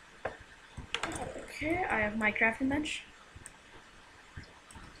 Okay, I have my crafting bench.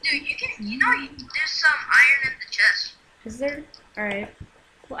 Dude, you know, there's some iron in the chest. Is there? Alright.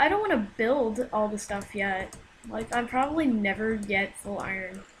 Well, I don't want to build all the stuff yet. Like, I'll probably never get full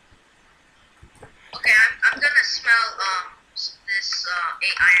iron. Okay, I'm gonna smell, this, 8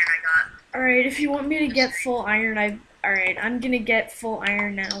 iron I got. Alright, if you want me to get full iron, Alright, I'm gonna get full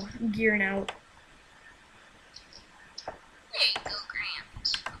iron now. I'm gearing out. There you go,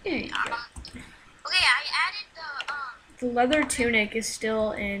 Grant. There you go. Okay, I added The leather tunic is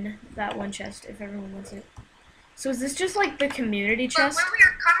still in that one chest, if everyone wants it. So is this just like the community But chest? when we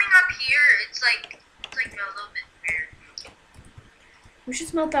are coming up here, it's like a little bit weird. We should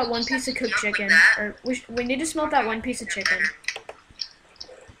smelt that one just piece have of to cooked jump like chicken. that? Or we need to smelt that one piece of chicken.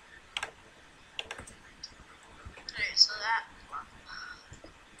 Okay, so that.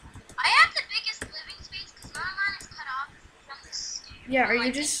 I have the biggest living space because none of mine is cut off from the stairs. Yeah, are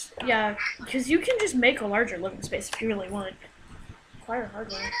you just, yeah, because you can just make a larger living space if you really want. Acquire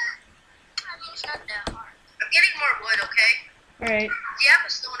hardware. Yeah. I mean, it's not that hard. I'm getting more wood, okay? Alright, Do you have a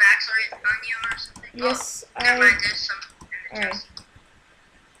stone axe on you or something? yes, Oh, never mind, there's some in the Alright. chest.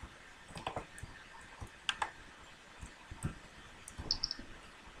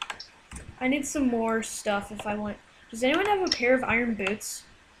 I need some more stuff if I want. Does anyone have a pair of iron boots?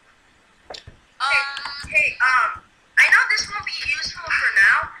 Hey, I know this won't be useful for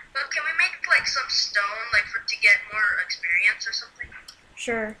now, but can we make like some stone, like to get more experience or something?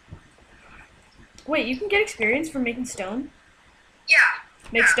 Sure. Wait, you can get experience from making stone? Yeah.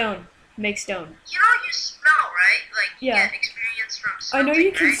 Make yeah. stone. Make stone. You know you smell, right? Like you Yeah. get experience from I smelting, know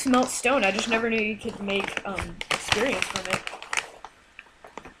you can right? smelt stone, I just never knew you could make experience from it.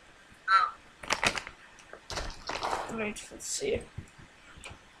 Oh. Alright, let's see.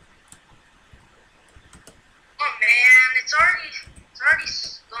 Oh man, it's already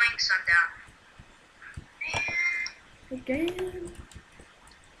going sundown. Man. Again.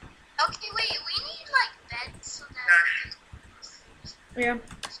 Okay, wait, we need like beds so that. Yeah.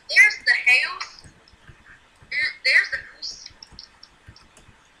 There's the house. There's the house.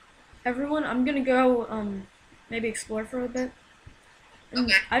 Everyone, I'm gonna go, maybe explore for a bit. And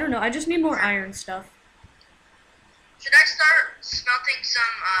Okay. I don't know, I just need more iron stuff. Should I start smelting some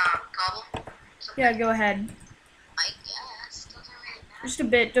cobble? Something? Yeah, go ahead. I guess. Doesn't really matter. Just a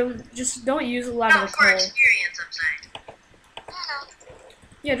bit, don't use a lot No, of the for coal. experience, I'm saying. No.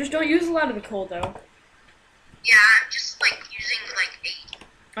 Yeah, just don't use a lot of the coal though. Yeah, I'm just like using like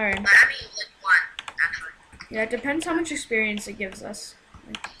 8. Alright. I mean like 1, actually. Yeah, it depends how much experience it gives us.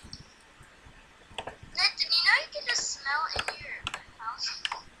 Ned, did you know you can just smell in your house?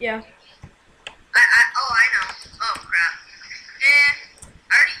 Yeah. I know. Oh crap.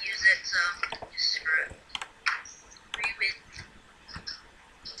 I already use it, so just screw it.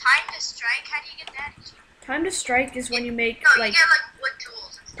 Time to strike? How do you get that? Time to strike is when you make, No, like, you get like wood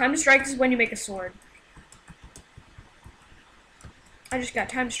tools and stuff. time to strike is when you make a sword. I just got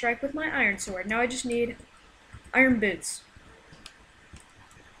time to strike with my iron sword. Now I just need iron boots.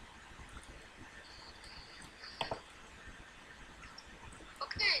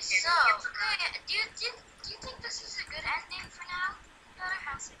 Okay, so, do you think this is a good ending for now? Got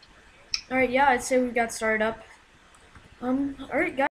our house. Alright, yeah, I'd say we got started up. Alright, guys.